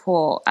make a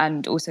report,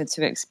 and also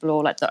to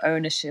explore like the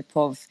ownership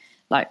of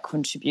like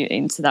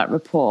contributing to that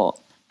report.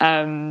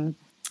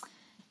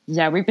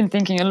 Yeah, we've been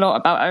thinking a lot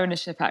about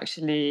ownership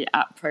actually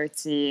at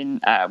Protein,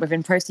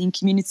 within Protein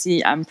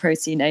Community and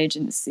Protein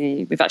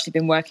Agency. We've actually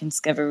been working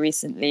together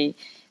recently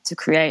to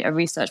create a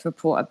research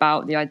report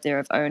about the idea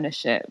of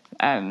ownership,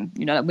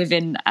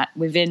 within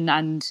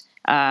and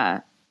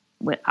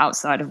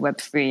outside of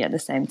Web3 at the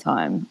same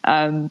time.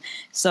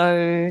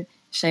 So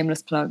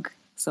shameless plug,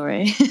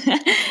 sorry. So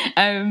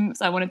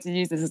I wanted to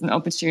use this as an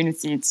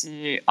opportunity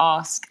to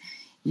ask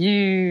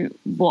you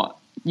what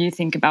you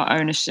think about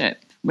ownership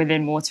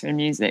within water and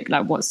music.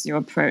 Like, what's your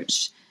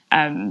approach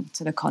to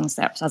the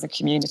concept as a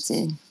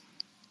community?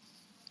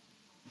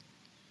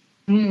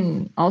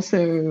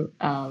 Also,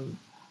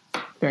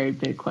 very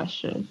big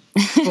question.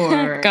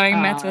 For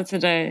going meta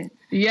today.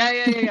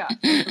 Yeah.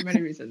 For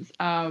many reasons.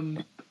 What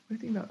do you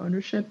think about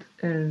ownership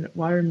in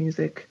water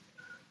music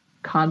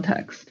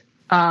context?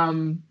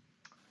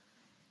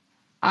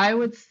 I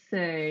would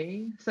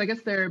say, so I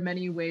guess there are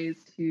many ways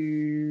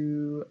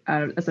to,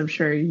 as I'm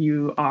sure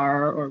you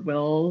are or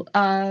will,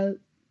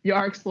 you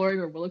are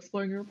exploring or will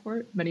explore in your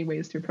report, many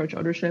ways to approach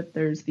ownership.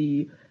 There's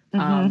the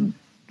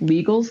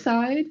legal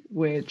side,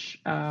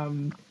 which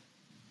can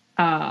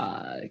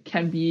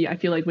be, I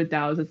feel like with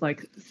DAOs, it's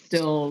like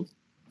still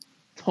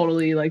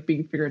totally like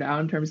being figured out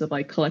in terms of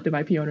like collective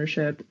IP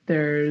ownership.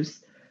 There's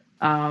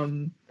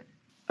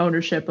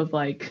ownership of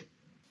like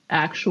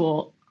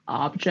actual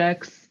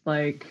objects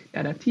like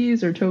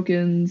NFTs or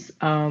tokens.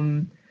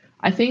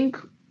 I think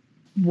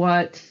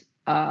what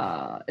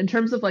in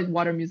terms of like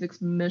water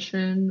music's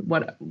mission,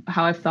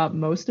 how I've thought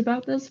most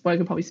about this, what I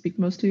could probably speak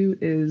most to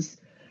is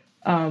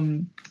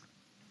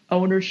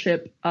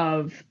ownership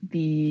of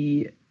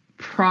the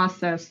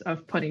process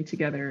of putting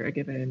together a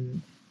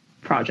given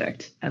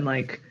project. And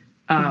like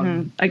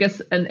I guess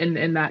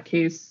in that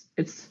case,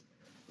 it's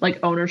like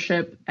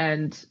ownership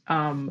and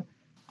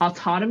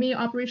autonomy,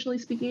 operationally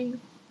speaking,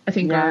 I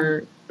think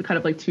are kind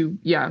of like two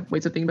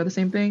ways of thinking about the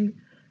same thing.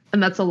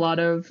 And that's a lot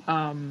of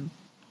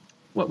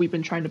what we've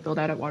been trying to build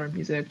out at Water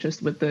Music,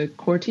 just with the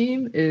core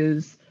team,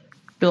 is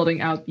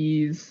building out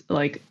these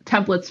like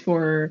templates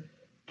for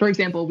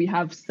example, we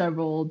have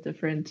several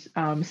different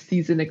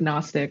season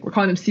agnostic, we're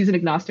calling them season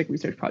agnostic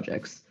research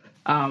projects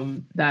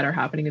that are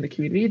happening in the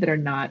community that are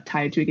not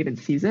tied to a given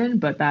season,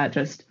 but that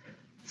just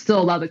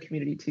still allow the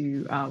community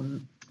to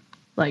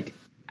like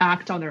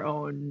act on their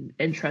own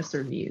interests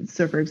or needs.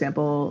 So for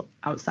example,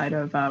 outside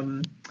of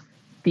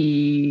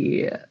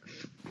the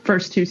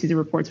first 2 season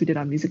reports we did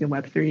on music and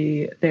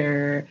Web3,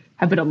 there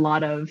have been a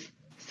lot of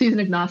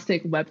season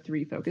agnostic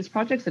Web3 focused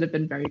projects that have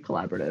been very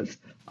collaborative.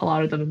 A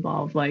lot of them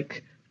involve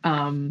like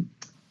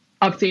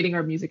updating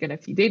our music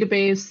NFT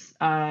database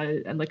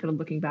and like kind of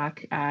looking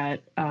back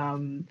at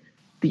the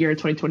year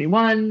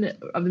 2021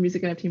 of the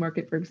music NFT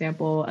market, for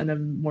example. And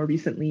then more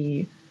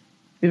recently,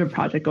 we have a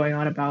project going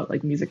on about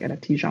like music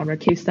NFT genre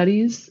case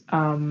studies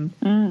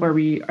where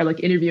we are like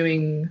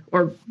interviewing,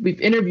 or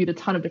we've interviewed a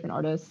ton of different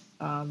artists,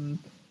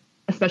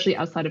 especially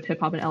outside of hip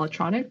hop and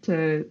electronic,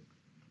 to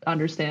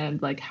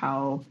understand like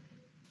how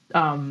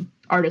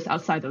artists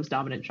outside those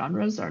dominant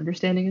genres are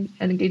understanding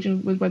and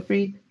engaging with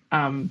Web3.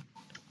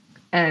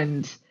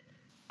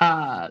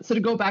 So to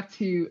go back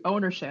to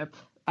ownership,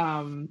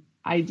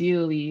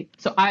 ideally,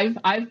 so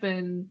I've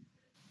been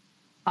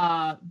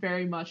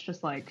very much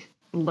just like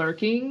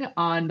lurking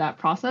on that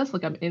process.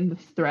 Like I'm in the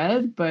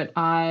thread, but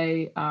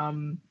I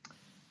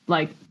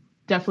like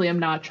definitely am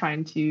not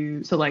trying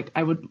to. So like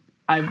I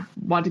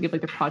want to give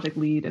like the project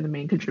lead and the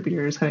main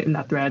contributors kind of in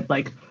that thread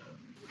like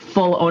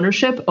full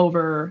ownership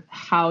over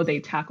how they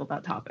tackle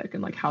that topic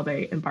and like how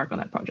they embark on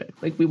that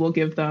project. Like we will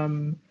give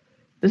them.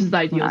 This is the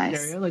ideal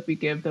scenario. Like we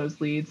give those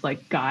leads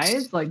like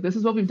guides, like this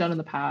is what we've done in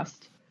the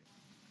past.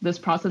 This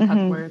process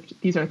has worked.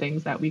 These are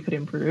things that we could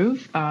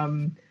improve.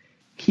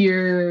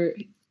 Here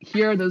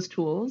are those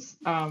tools.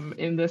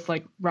 In this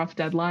like rough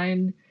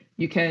deadline,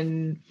 you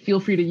can feel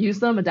free to use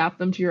them, adapt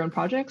them to your own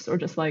projects, or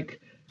just like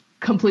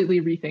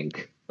completely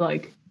rethink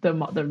like the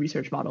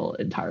research model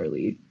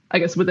entirely. I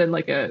guess within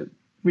like a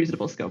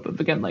reasonable scope of,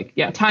 again, like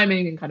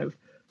timing and kind of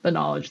the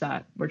knowledge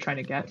that we're trying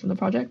to get from the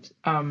project.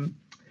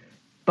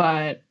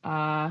 But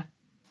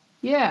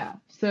yeah,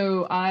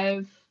 so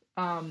I've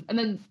and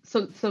then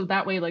so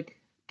that way like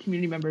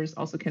community members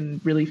also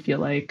can really feel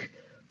like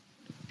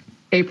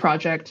a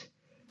project.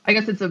 I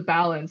guess it's a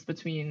balance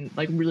between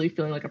like really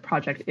feeling like a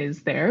project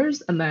is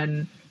theirs and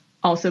then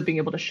also being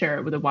able to share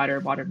it with a wider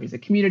water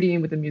music community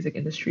and with the music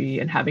industry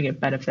and having it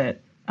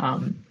benefit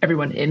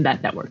everyone in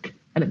that network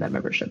and in that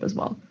membership as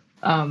well.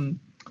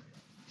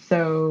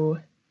 So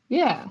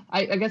yeah,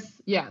 I guess,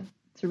 yeah,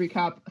 to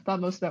recap, I thought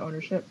most about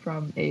ownership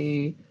from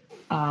a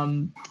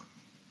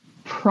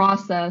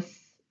process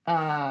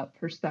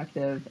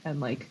perspective and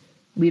like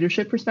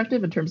leadership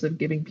perspective in terms of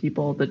giving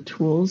people the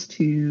tools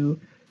to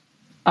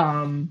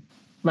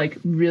like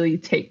really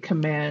take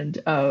command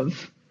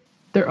of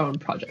their own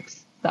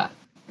projects that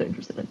they're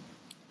interested in.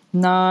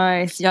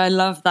 Nice. Yeah, I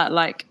love that.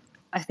 Like,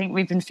 I think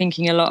we've been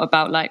thinking a lot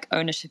about like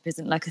ownership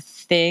isn't like a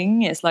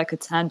thing. It's like a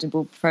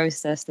tangible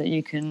process that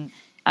you can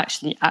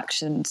actually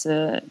action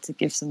to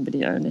give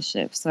somebody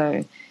ownership.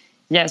 So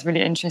yeah, it's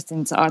really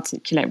interesting to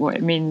articulate what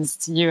it means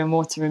to you in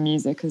water and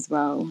music as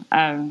well.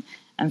 And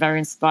very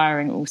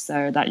inspiring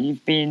also that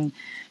you've been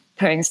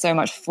putting so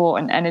much thought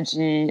and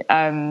energy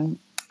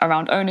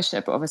around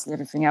ownership, but obviously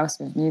everything else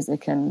with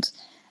music and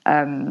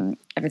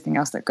everything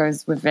else that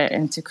goes with it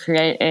into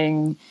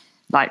creating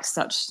like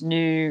such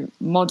new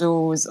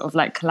models of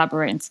like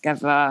collaborating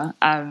together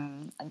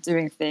and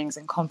doing things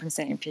and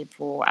compensating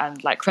people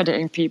and like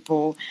crediting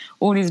people,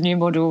 all these new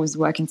models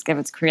working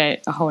together to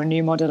create a whole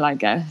new model, I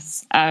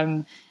guess.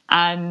 And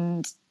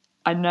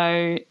I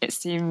know it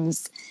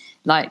seems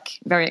like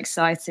very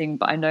exciting,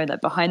 but I know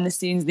that behind the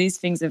scenes, these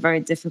things are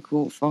very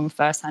difficult from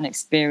firsthand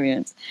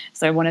experience.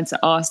 So I wanted to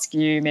ask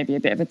you maybe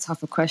a bit of a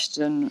tougher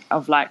question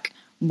of like,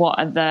 what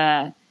are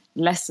the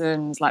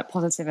lessons, like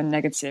positive and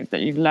negative,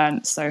 that you've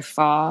learned so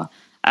far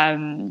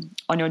on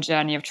your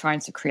journey of trying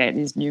to create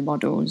these new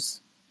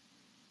models?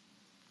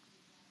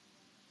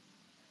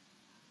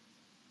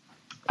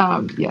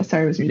 Yeah,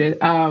 sorry, I was muted.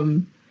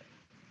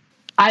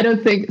 I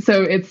don't think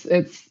so. It's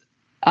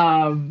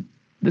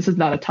this is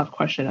not a tough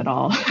question at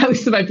all, at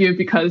least in my view,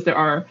 because there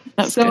are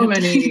so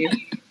many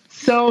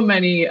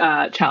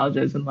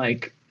challenges and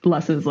like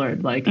lessons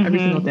learned, like every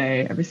single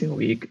day, every single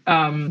week.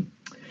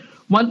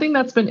 One thing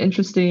that's been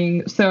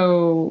interesting,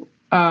 so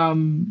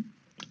and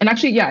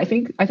actually, yeah, I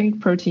think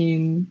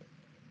Protein,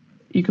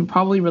 you can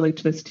probably relate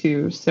to this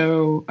too.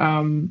 So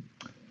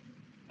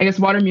I guess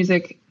water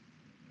music,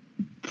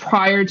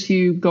 prior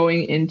to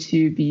going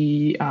into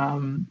the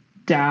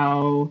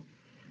DAO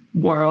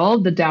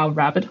world, the DAO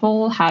rabbit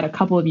hole had a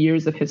couple of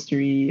years of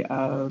history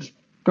of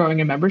growing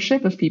a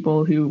membership of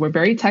people who were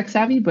very tech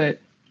savvy, but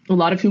a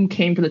lot of whom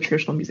came from the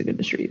traditional music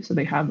industry. So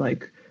they had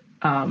like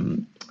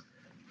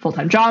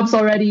full-time jobs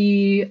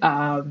already.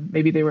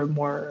 Maybe they were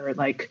more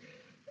like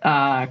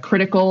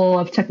critical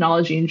of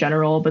technology in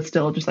general, but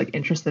still just like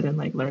interested in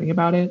like learning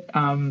about it.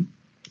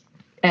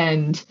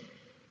 And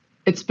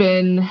it's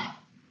been,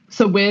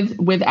 so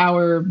with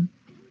our,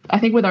 I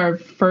think with our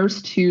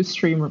first two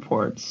stream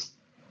reports,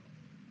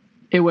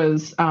 it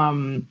was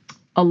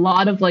a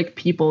lot of like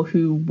people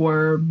who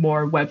were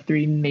more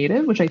Web3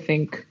 native, which I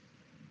think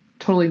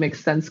totally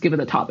makes sense given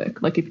the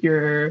topic. Like if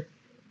you're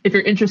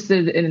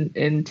interested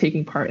in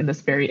taking part in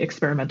this very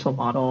experimental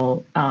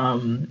model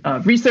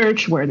of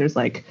research where there's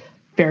like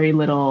very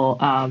little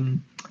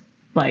in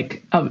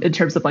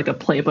terms of like a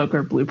playbook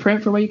or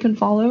blueprint for what you can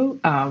follow,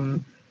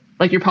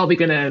 like you're probably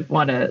gonna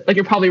want to, like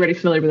you're probably already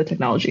familiar with the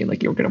technology and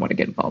like you're gonna want to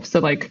get involved.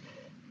 So like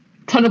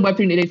ton of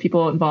Web3 native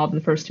people involved in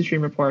the first two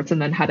stream reports,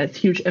 and then had a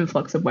huge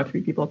influx of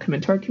Web3 people come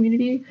into our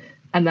community.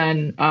 And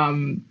then,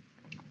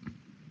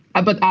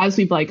 but as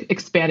we've like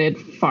expanded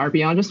far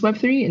beyond just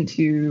Web3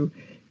 into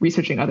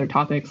researching other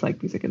topics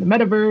like music in the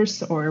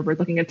metaverse, or we're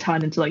looking a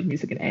ton into like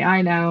music and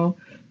AI now,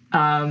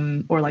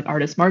 or like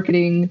artist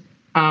marketing.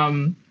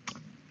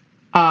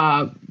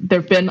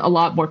 There've been a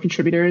lot more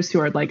contributors who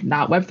are like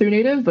not Web3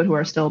 native, but who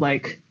are still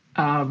like,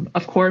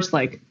 of course,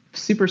 like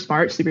super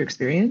smart, super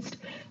experienced.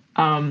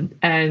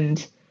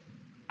 And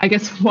I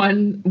guess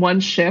one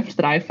shift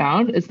that I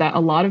found is that a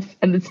lot of,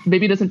 and this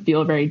maybe doesn't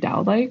feel very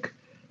DAO-like,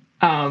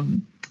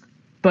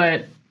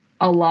 but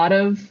a lot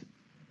of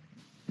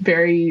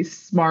very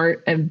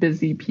smart and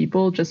busy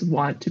people just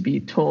want to be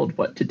told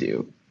what to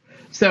do.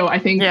 So I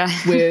think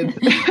with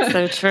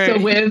so true.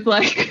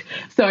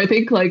 so I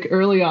think like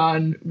early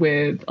on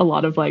with a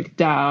lot of like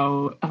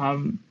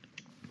DAO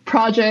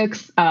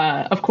projects,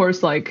 of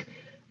course, like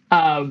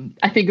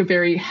I think a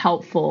very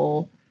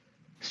helpful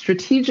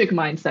strategic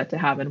mindset to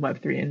have in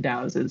Web3 and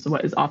DAOs is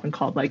what is often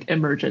called like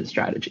emergent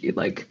strategy.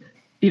 Like,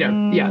 to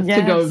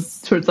go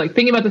towards like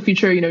thinking about the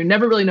future, you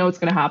never really know what's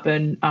going to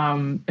happen,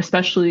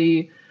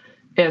 especially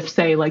if,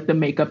 say, like the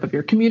makeup of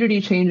your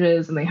community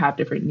changes and they have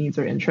different needs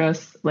or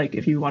interests. Like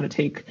if you want to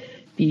take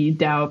the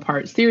DAO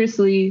part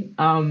seriously,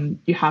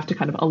 you have to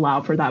kind of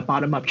allow for that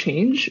bottom up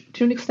change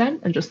to an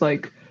extent and just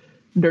like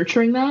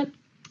nurturing that.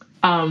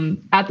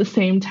 At the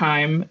same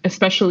time,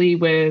 especially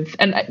with,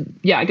 and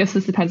I guess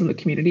this depends on the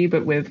community,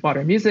 but with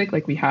water music,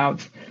 like we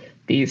have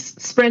these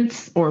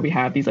sprints, or we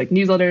have these like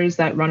newsletters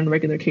that run in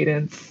regular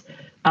cadence,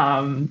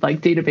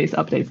 like database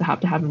updates that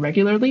have to happen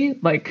regularly.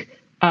 Like,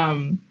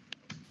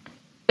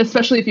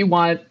 especially if you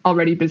want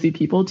already busy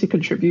people to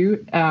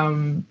contribute,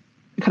 and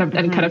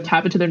kind of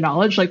tap into their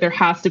knowledge, like there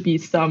has to be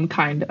some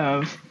kind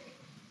of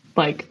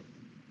like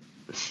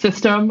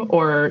system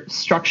or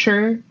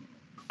structure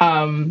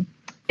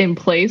in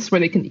place where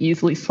they can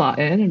easily slot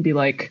in and be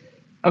like,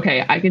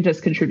 okay, I can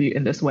just contribute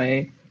in this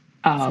way.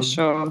 For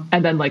sure.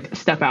 And then like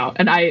step out.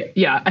 And I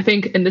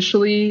think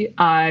initially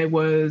I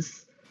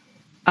was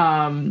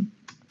I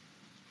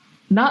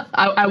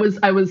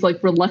was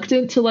like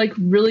reluctant to like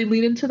really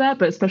lean into that,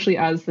 but especially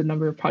as the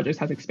number of projects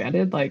has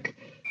expanded, like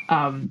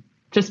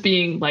just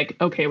being like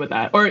okay with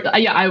that. Or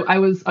I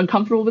was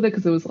uncomfortable with it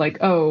because it was like,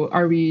 oh,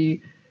 are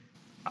we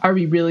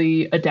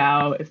really a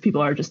DAO if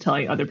people are just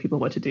telling other people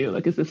what to do?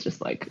 Like, is this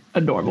just like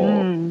a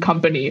normal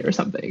company or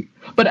something?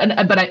 But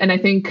I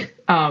think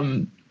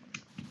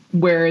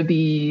where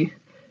the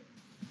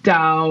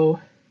DAO,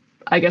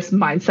 I guess,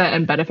 mindset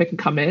and benefit can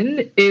come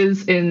in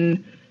is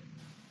in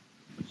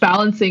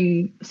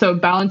balancing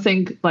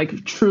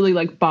like truly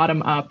like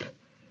bottom up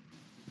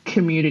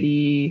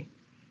community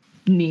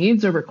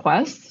needs or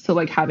requests. So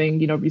like having,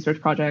 research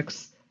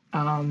projects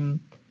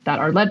that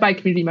are led by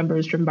community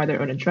members, driven by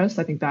their own interests.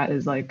 I think that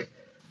is like,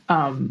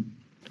 I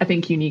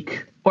think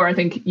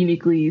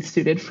uniquely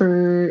suited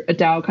for a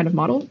DAO kind of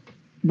model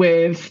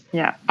with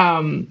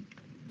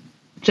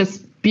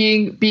just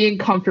being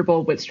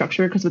comfortable with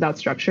structure, because without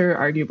structure,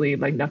 arguably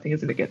like nothing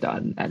is going to get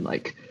done, and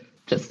like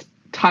just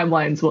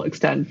timelines will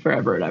extend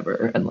forever and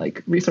ever, and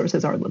like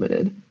resources are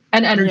limited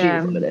and energy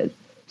is limited.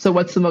 So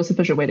what's the most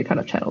efficient way to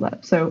kind of channel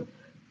that? So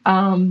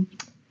so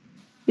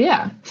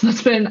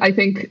that's been, I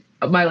think,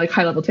 my like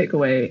high level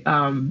takeaway,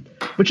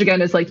 which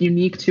again is like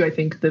unique to, I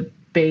think, the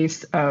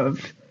base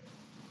of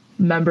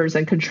members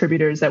and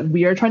contributors that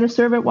we are trying to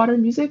serve at Water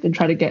and Music and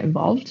try to get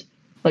involved,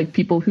 like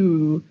people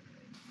who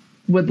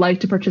would like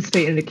to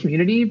participate in a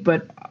community,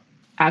 but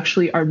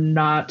actually are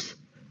not,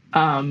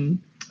 a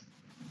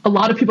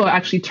lot of people are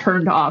actually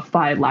turned off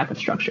by lack of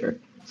structure.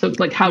 So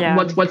like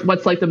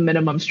what's like the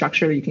minimum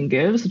structure that you can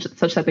give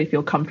such that they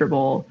feel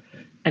comfortable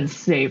and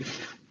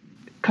safe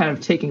kind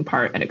of taking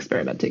part and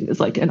experimenting is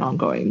like an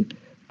ongoing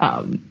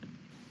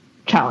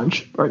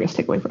challenge, or I guess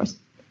takeaway for us.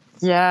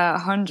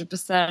 Yeah,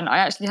 100%. I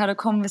actually had a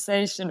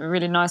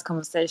really nice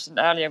conversation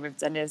earlier with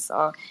Denise,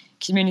 our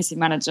community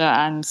manager,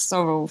 and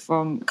Sorrel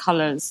from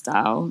Colours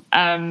DAO.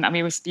 And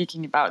we were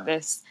speaking about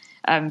this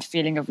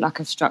feeling of lack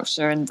of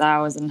structure in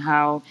DAOs and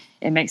how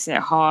it makes it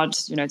hard,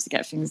 to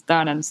get things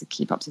done and to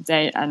keep up to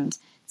date and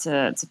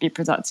to be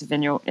productive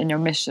in your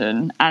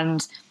mission.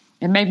 And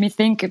it made me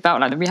think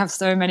about like we have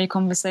so many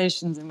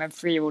conversations in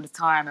Web3 all the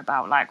time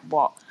about like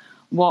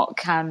what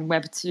can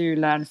Web2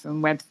 learn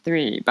from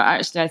Web3? But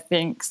actually, I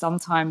think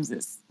sometimes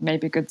it's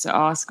maybe good to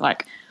ask,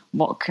 like,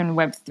 what can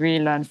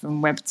Web3 learn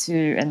from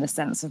Web2 in the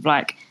sense of,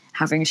 like,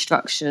 having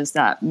structures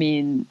that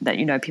mean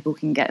that, people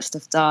can get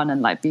stuff done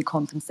and, like, be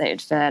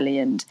compensated fairly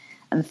and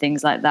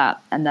things like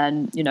that. And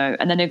then,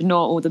 and then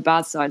ignore all the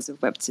bad sides of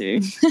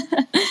Web2.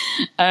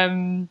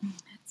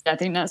 So I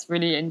think that's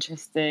really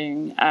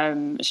interesting.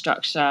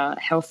 Structure,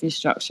 healthy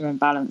structure and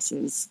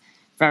balances.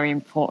 Very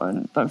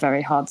important, but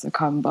very hard to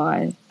come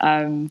by.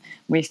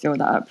 We feel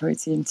that at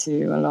Protein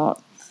too a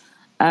lot.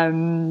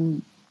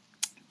 I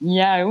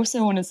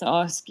also wanted to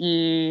ask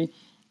you,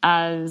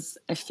 as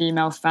a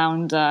female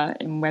founder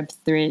in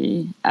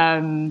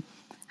Web3,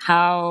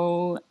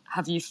 how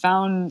have you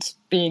found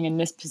being in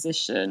this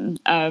position?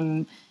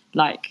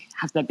 Like,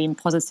 have there been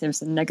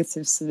positives and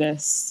negatives to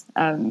this?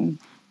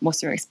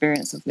 What's your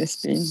experience of this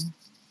been?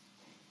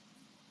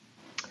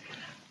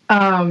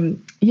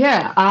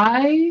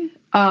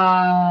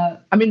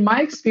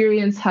 My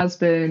experience has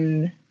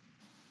been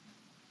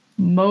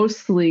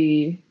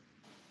mostly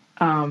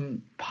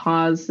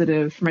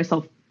positive for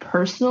myself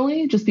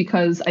personally, just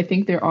because I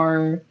think there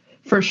are,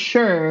 for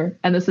sure,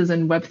 and this is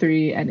in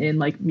Web3 and in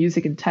like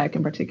music and tech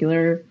in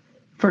particular,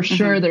 for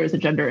sure there is a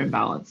gender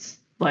imbalance,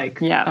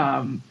 like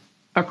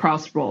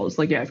across roles.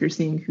 Like, if you're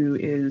seeing who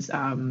is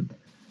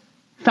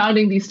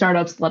founding these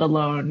startups, let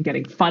alone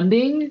getting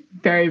funding,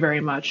 very,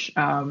 very much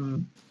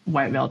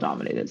white male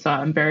dominated. So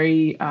I'm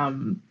very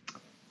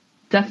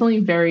definitely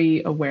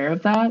very aware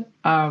of that.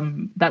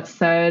 That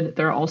said,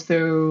 there are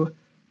also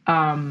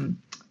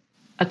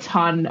a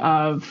ton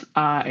of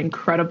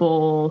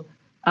incredible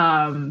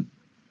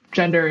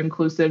gender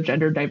inclusive,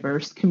 gender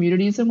diverse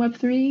communities in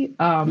Web3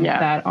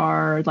 that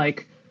are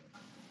like,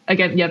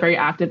 again, very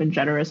active and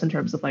generous in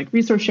terms of like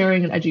resource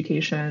sharing and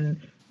education.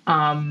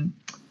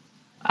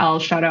 I'll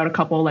shout out a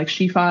couple like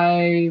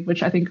SheFi,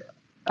 which I think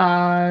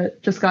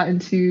just got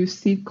into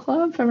Seed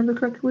Club, if I remember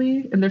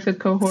correctly, in their 5th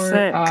cohort.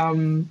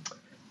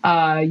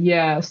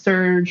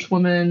 Surge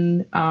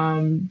Woman,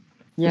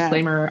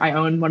 disclaimer, I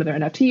own one of their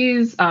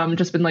NFTs.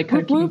 Just been like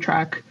kind of keeping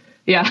track.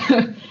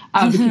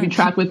 Keeping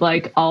track with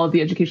like all of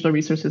the educational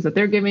resources that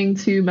they're giving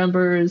to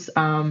members,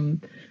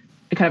 and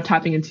kind of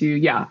tapping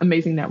into,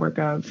 amazing network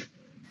of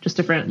just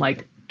different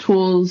like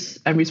tools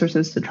and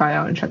resources to try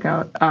out and check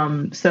out.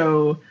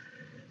 So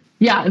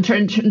yeah, in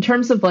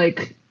terms of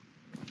like,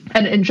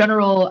 and in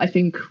general, I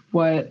think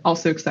what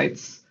also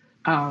excites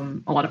a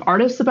lot of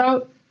artists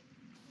about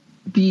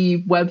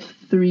the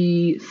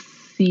Web3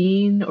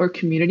 scene or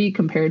community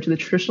compared to the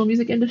traditional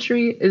music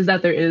industry is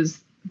that there is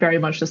very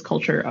much this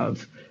culture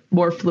of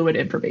more fluid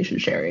information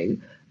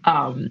sharing.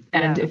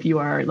 And if you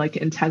are like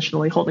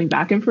intentionally holding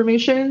back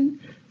information,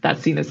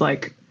 that's seen as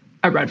like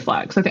a red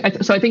flag. So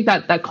I think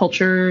that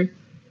culture,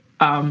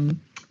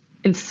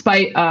 in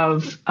spite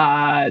of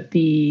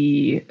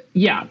the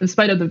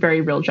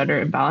very real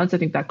gender imbalance, I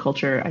think that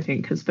culture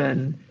has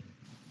been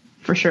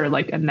for sure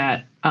like a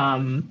net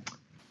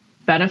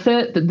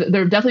benefit.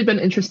 There have definitely been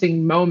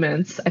interesting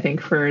moments, I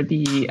think, for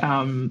the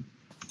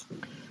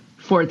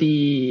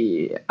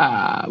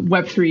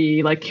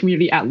Web3 like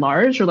community at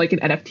large, or like in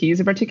NFTs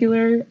in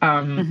particular.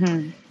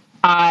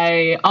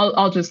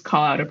 I'll just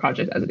call out a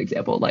project as an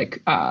example,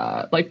 like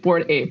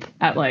Bored Ape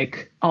at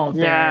like all of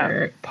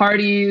their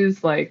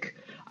parties. Like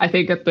I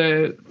think at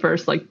the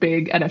first like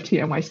big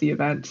NFT NYC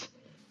event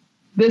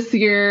this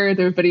year,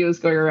 there were videos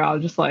going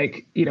around just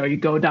like, you know, you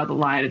go down the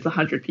line, it's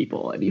 100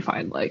 people and you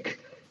find like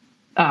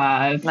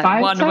like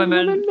 5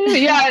 women.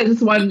 Maybe. Yeah,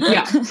 it's one.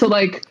 Yeah. So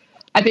like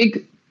I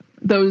think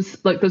those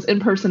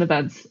in-person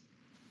events,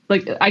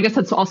 like I guess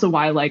that's also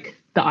why like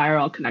the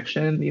IRL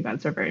connection, the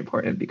events are very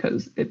important,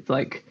 because it's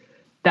like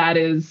that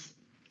is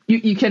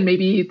you can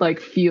maybe like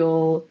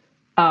feel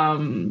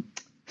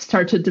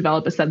start to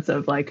develop a sense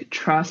of like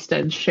trust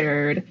and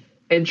shared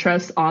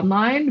interest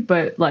online,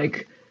 but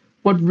like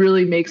what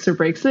really makes or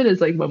breaks it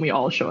is like when we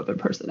all show up in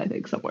person, I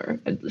think, somewhere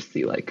and just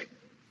see like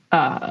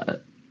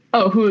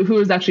who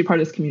is actually part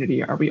of this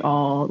community? Are we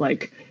all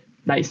like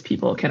nice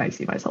people? Can I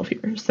see myself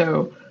here?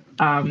 So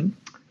I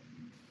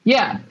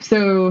guess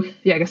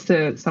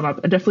to sum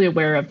up, I'm definitely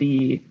aware of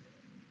the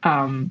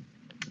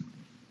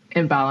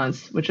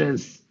imbalance, which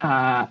is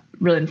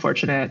really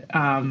unfortunate.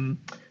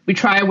 We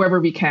try wherever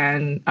we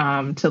can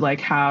to like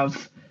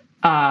have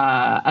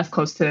as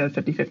close to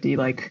 50-50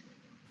 like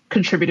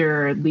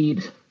contributor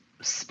lead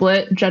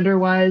split gender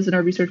wise in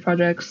our research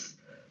projects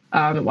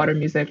at Water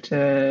Music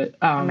to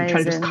try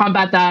to just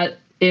combat that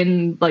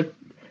in like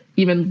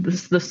even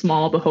the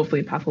small but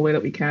hopefully impactful way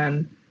that we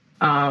can.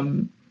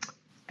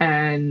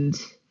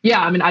 And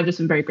yeah, I mean, I've just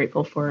been very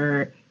grateful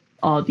for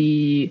all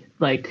the,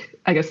 like,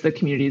 I guess the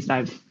communities that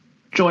I've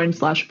joined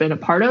 / been a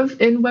part of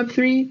in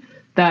Web3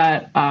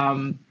 that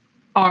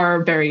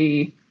are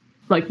very,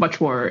 like, much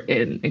more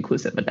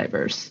inclusive and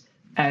diverse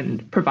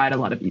and provide a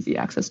lot of easy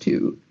access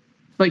to,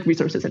 like,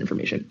 resources and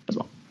information as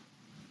well.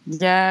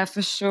 Yeah,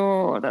 for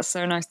sure. That's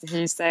so nice to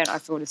hear you say it. I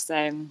feel the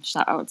same.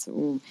 Shout out to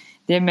all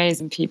the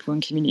amazing people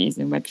and communities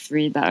in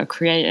Web3 that are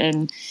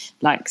creating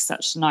like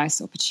such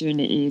nice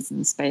opportunities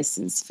and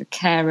spaces for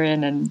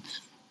caring and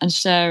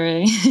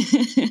sharing.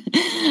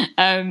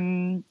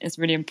 It's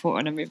really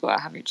important, and we've got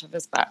to have each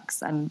other's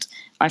backs. And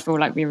I feel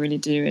like we really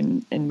do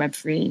in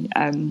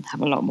Web3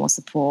 have a lot more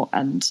support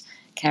and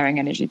caring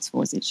energy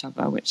towards each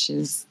other, which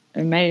is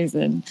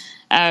amazing.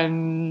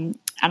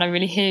 And I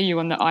really hear you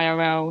on the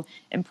IRL,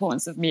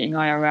 importance of meeting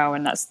IRL,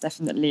 and that's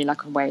definitely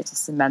like a way to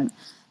cement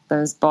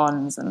those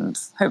bonds. And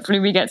hopefully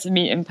we get to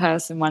meet in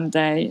person one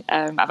day.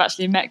 I've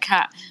actually met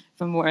Kat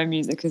from Water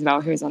Music as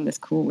well, who is on this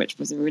call, which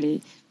was a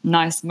really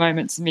nice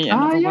moment to meet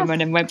another woman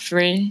in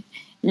Web3.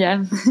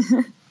 Yeah.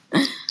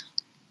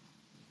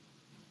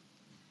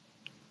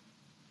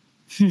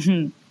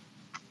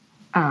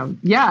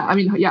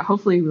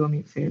 Hopefully we'll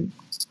meet soon,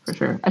 for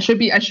sure. I should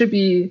be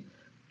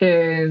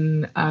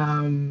in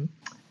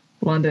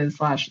London /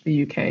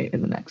 the UK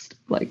in the next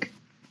like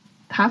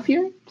half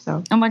year.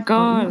 So oh my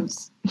god,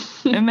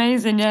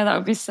 amazing. Yeah, that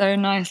would be so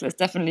nice. Let's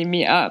definitely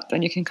meet up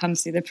and you can come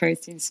see the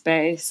Protein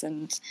Space.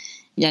 And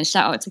yeah,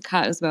 shout out to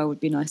Kat as well. Would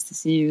be nice to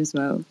see you as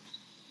well.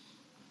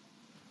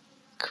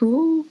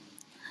 Cool.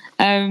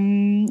 All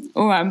right,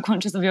 I'm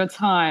conscious of your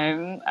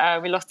time.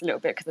 We lost a little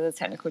bit because of the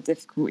technical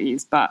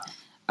difficulties, but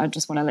I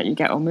just want to let you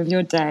get on with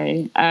your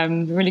day.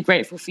 I'm really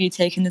grateful for you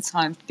taking the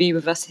time to be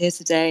with us here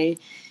today.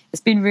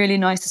 It's been really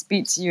nice to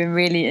speak to you and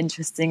really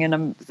interesting, and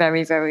I'm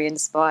very, very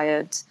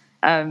inspired.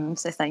 So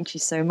thank you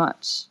so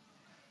much.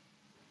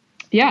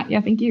 Yeah,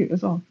 thank you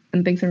as well.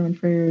 And thanks everyone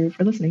for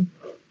listening.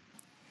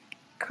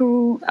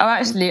 Cool. Oh,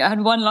 actually, I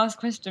had one last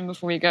question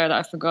before we go that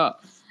I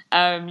forgot.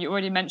 You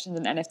already mentioned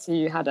an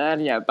NFT you had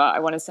earlier, but I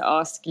wanted to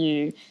ask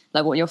you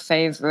like what your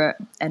favorite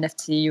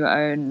NFT you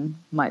own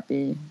might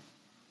be.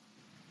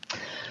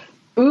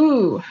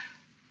 Ooh,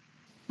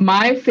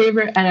 my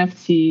favorite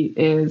NFT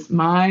is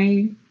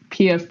my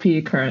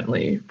PFP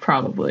currently,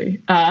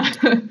 probably.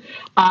 I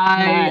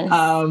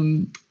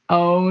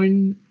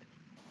own,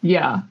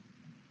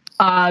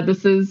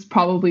 this is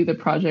probably the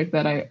project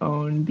that I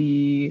own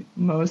the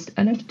most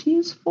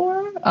NFTs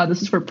for.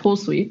 This is for Pool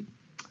Suite.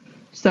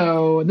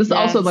 So this is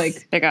also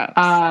like, big ups.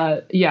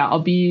 I'll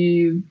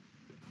be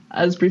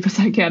as brief as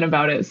I can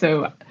about it.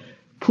 So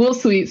Pool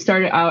Suite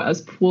started out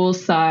as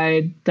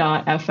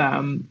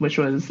poolside.fm, which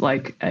was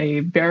like a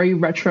very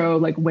retro,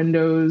 like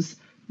Windows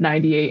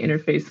 98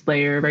 interface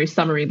layer, very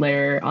summary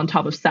layer on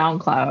top of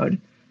SoundCloud.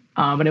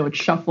 And it would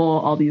shuffle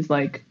all these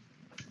like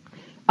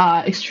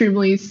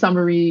extremely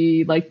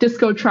summary like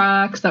disco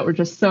tracks that were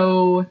just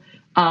so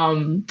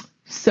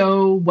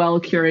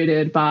well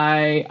curated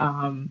by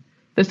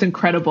this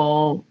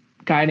incredible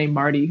guy named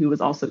Marty, who was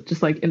also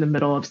just like in the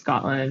middle of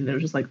Scotland. It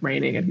was just like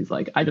raining, and he's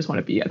like, I just want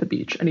to be at the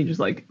beach, and he just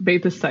like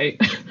made this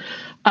site.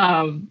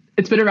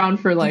 It's been around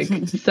for like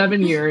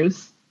 7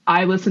 years.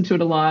 I listen to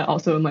it a lot,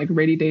 also in like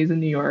rainy days in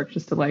New York,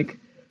 just to like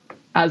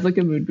as like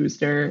a mood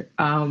booster.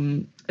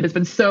 And it's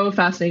been so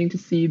fascinating to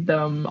see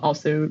them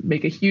also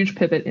make a huge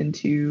pivot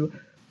into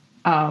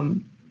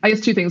I guess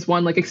two things.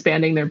 One, like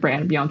expanding their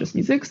brand beyond just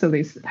music. So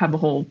they have a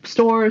whole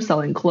store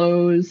selling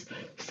clothes,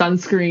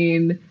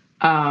 sunscreen,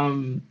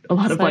 a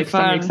lot of like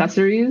summer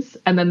accessories.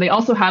 And then they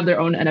also have their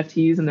own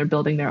NFTs, and they're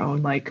building their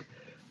own like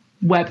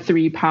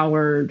Web3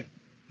 powered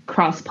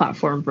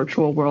cross-platform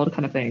virtual world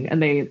kind of thing.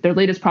 And their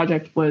latest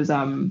project was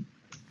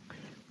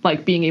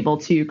like being able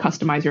to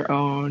customize your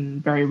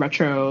own very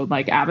retro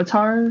like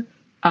avatar,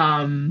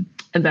 and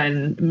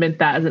then mint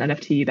that as an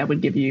NFT that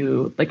would give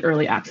you like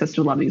early access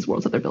to a lot of these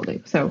worlds that they're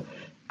building. So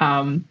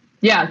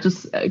yeah,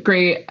 just a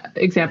great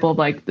example of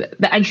like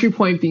the entry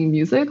point being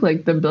music,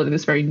 like them building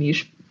this very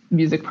niche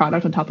music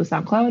product on top of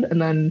SoundCloud,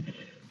 and then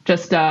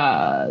just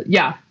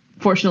yeah,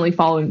 fortunately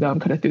following them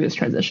kind of through this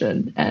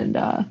transition and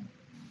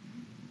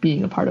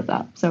being a part of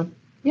that. So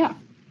yeah,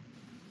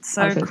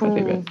 so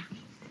cool.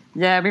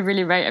 Yeah, we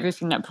really rate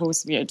everything that Paul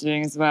Sweet are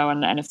doing as well,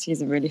 and the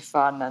NFTs are really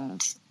fun.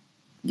 And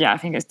yeah, I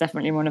think it's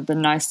definitely one of the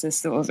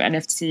nicest sort of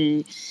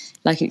NFT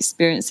like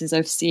experiences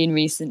I've seen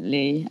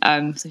recently.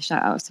 So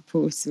shout out to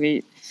Paul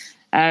Sweet.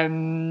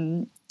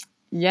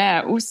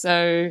 Yeah,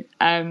 also,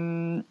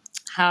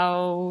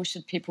 how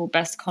should people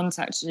best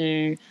contact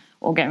you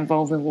or get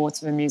involved with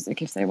Water and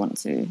Music if they want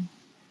to?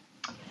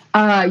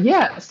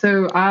 Yeah,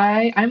 so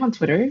I'm on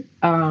Twitter. You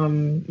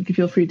can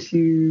feel free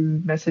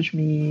to message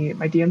me.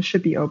 My DMs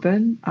should be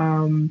open.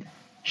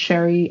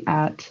 Sherry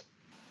at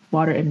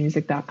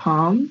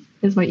waterandmusic.com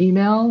is my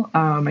email.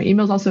 My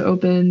email is also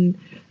open.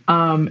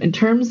 In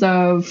terms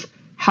of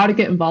how to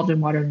get involved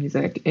in Water and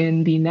Music,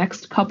 in the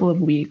next couple of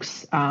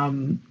weeks,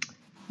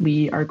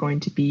 we are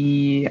going to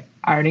be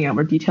ironing out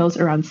more details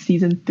around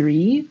season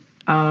 3.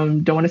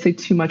 Don't want to say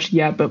too much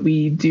yet, but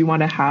we do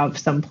want to have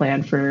some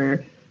plan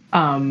for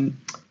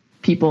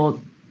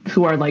people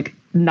who are like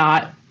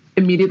not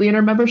immediately in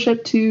our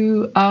membership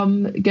to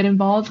get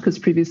involved, because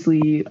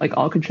previously like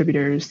all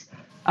contributors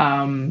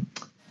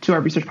to our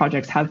research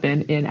projects have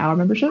been in our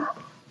membership.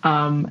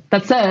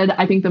 That said,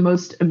 I think the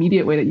most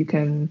immediate way that you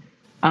can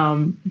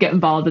get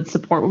involved and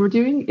support what we're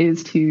doing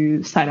is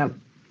to sign up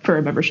for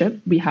a membership.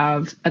 We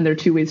have, and there are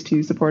 2 ways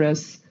to support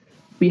us.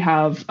 We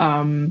have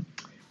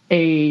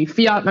a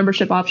fiat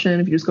membership option.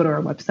 If you just go to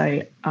our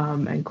website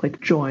and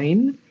click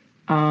join,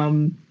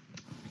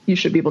 you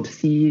should be able to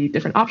see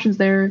different options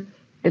there.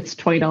 It's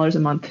 $20 a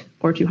month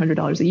or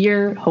 $200 a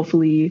year.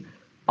 Hopefully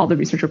all the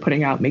research we're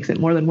putting out makes it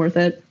more than worth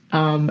it.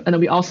 And then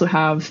we also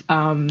have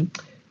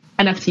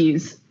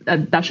NFTs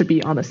that should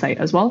be on the site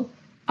as well,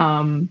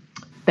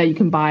 that you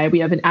can buy. We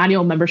have an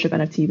annual membership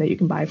NFT that you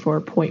can buy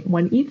for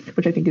 0.1 ETH,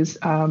 which I think is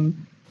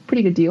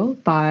pretty good deal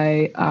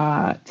by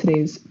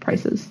today's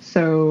prices.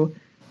 So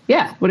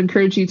yeah, would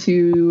encourage you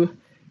to,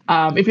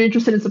 if you're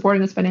interested in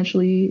supporting us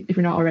financially, if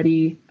you're not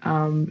already,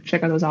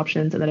 check out those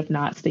options. And then if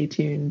not, stay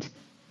tuned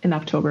in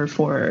October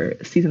for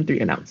season 3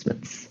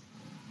 announcements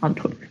on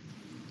Twitter.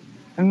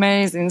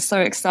 Amazing, so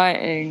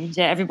exciting.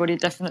 Yeah, everybody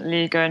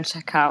definitely go and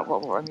check out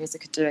what Water and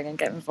Music are doing and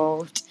get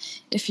involved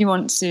if you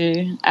want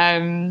to.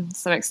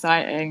 So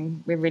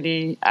exciting. We're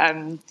really,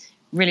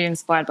 really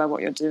inspired by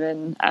what you're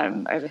doing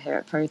over here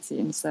at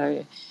Protein.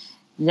 So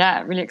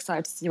yeah, really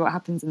excited to see what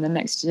happens in the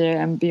next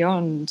year and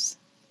beyond.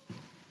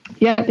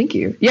 Yeah, thank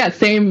you. Yeah,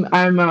 same.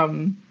 I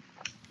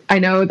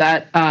know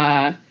that,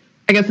 I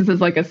guess this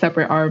is like a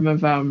separate arm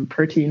of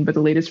Protein, but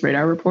the latest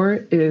radar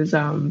report is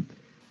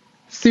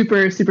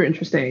super, super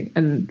interesting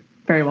and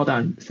very well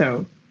done.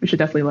 So we should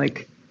definitely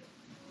like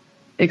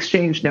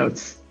exchange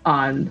notes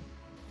on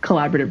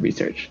collaborative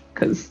research,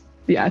 because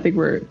yeah, I think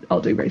we're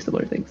all doing very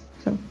similar things.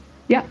 So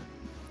yeah.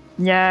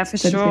 Yeah, for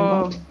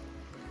sure.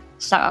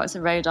 Shout out to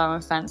Radar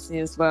and Fancy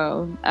as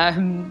well.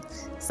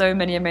 So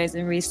many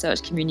amazing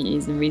research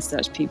communities and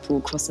research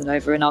people crossing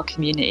over in our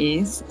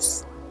communities.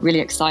 It's really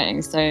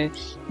exciting. So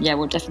yeah,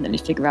 we'll definitely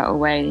figure out a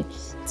way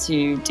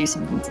to do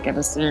something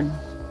together soon.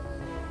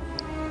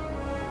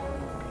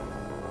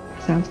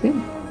 Sounds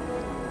good.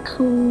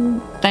 Cool.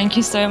 Thank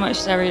you so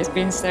much, Sherry. It's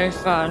been so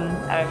fun.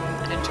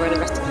 And enjoy the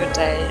rest of your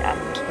day, and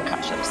we'll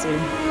catch up soon.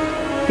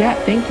 Yeah,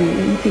 thank you.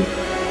 You too.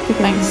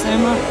 Thanks so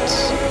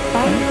much.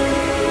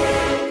 Bye.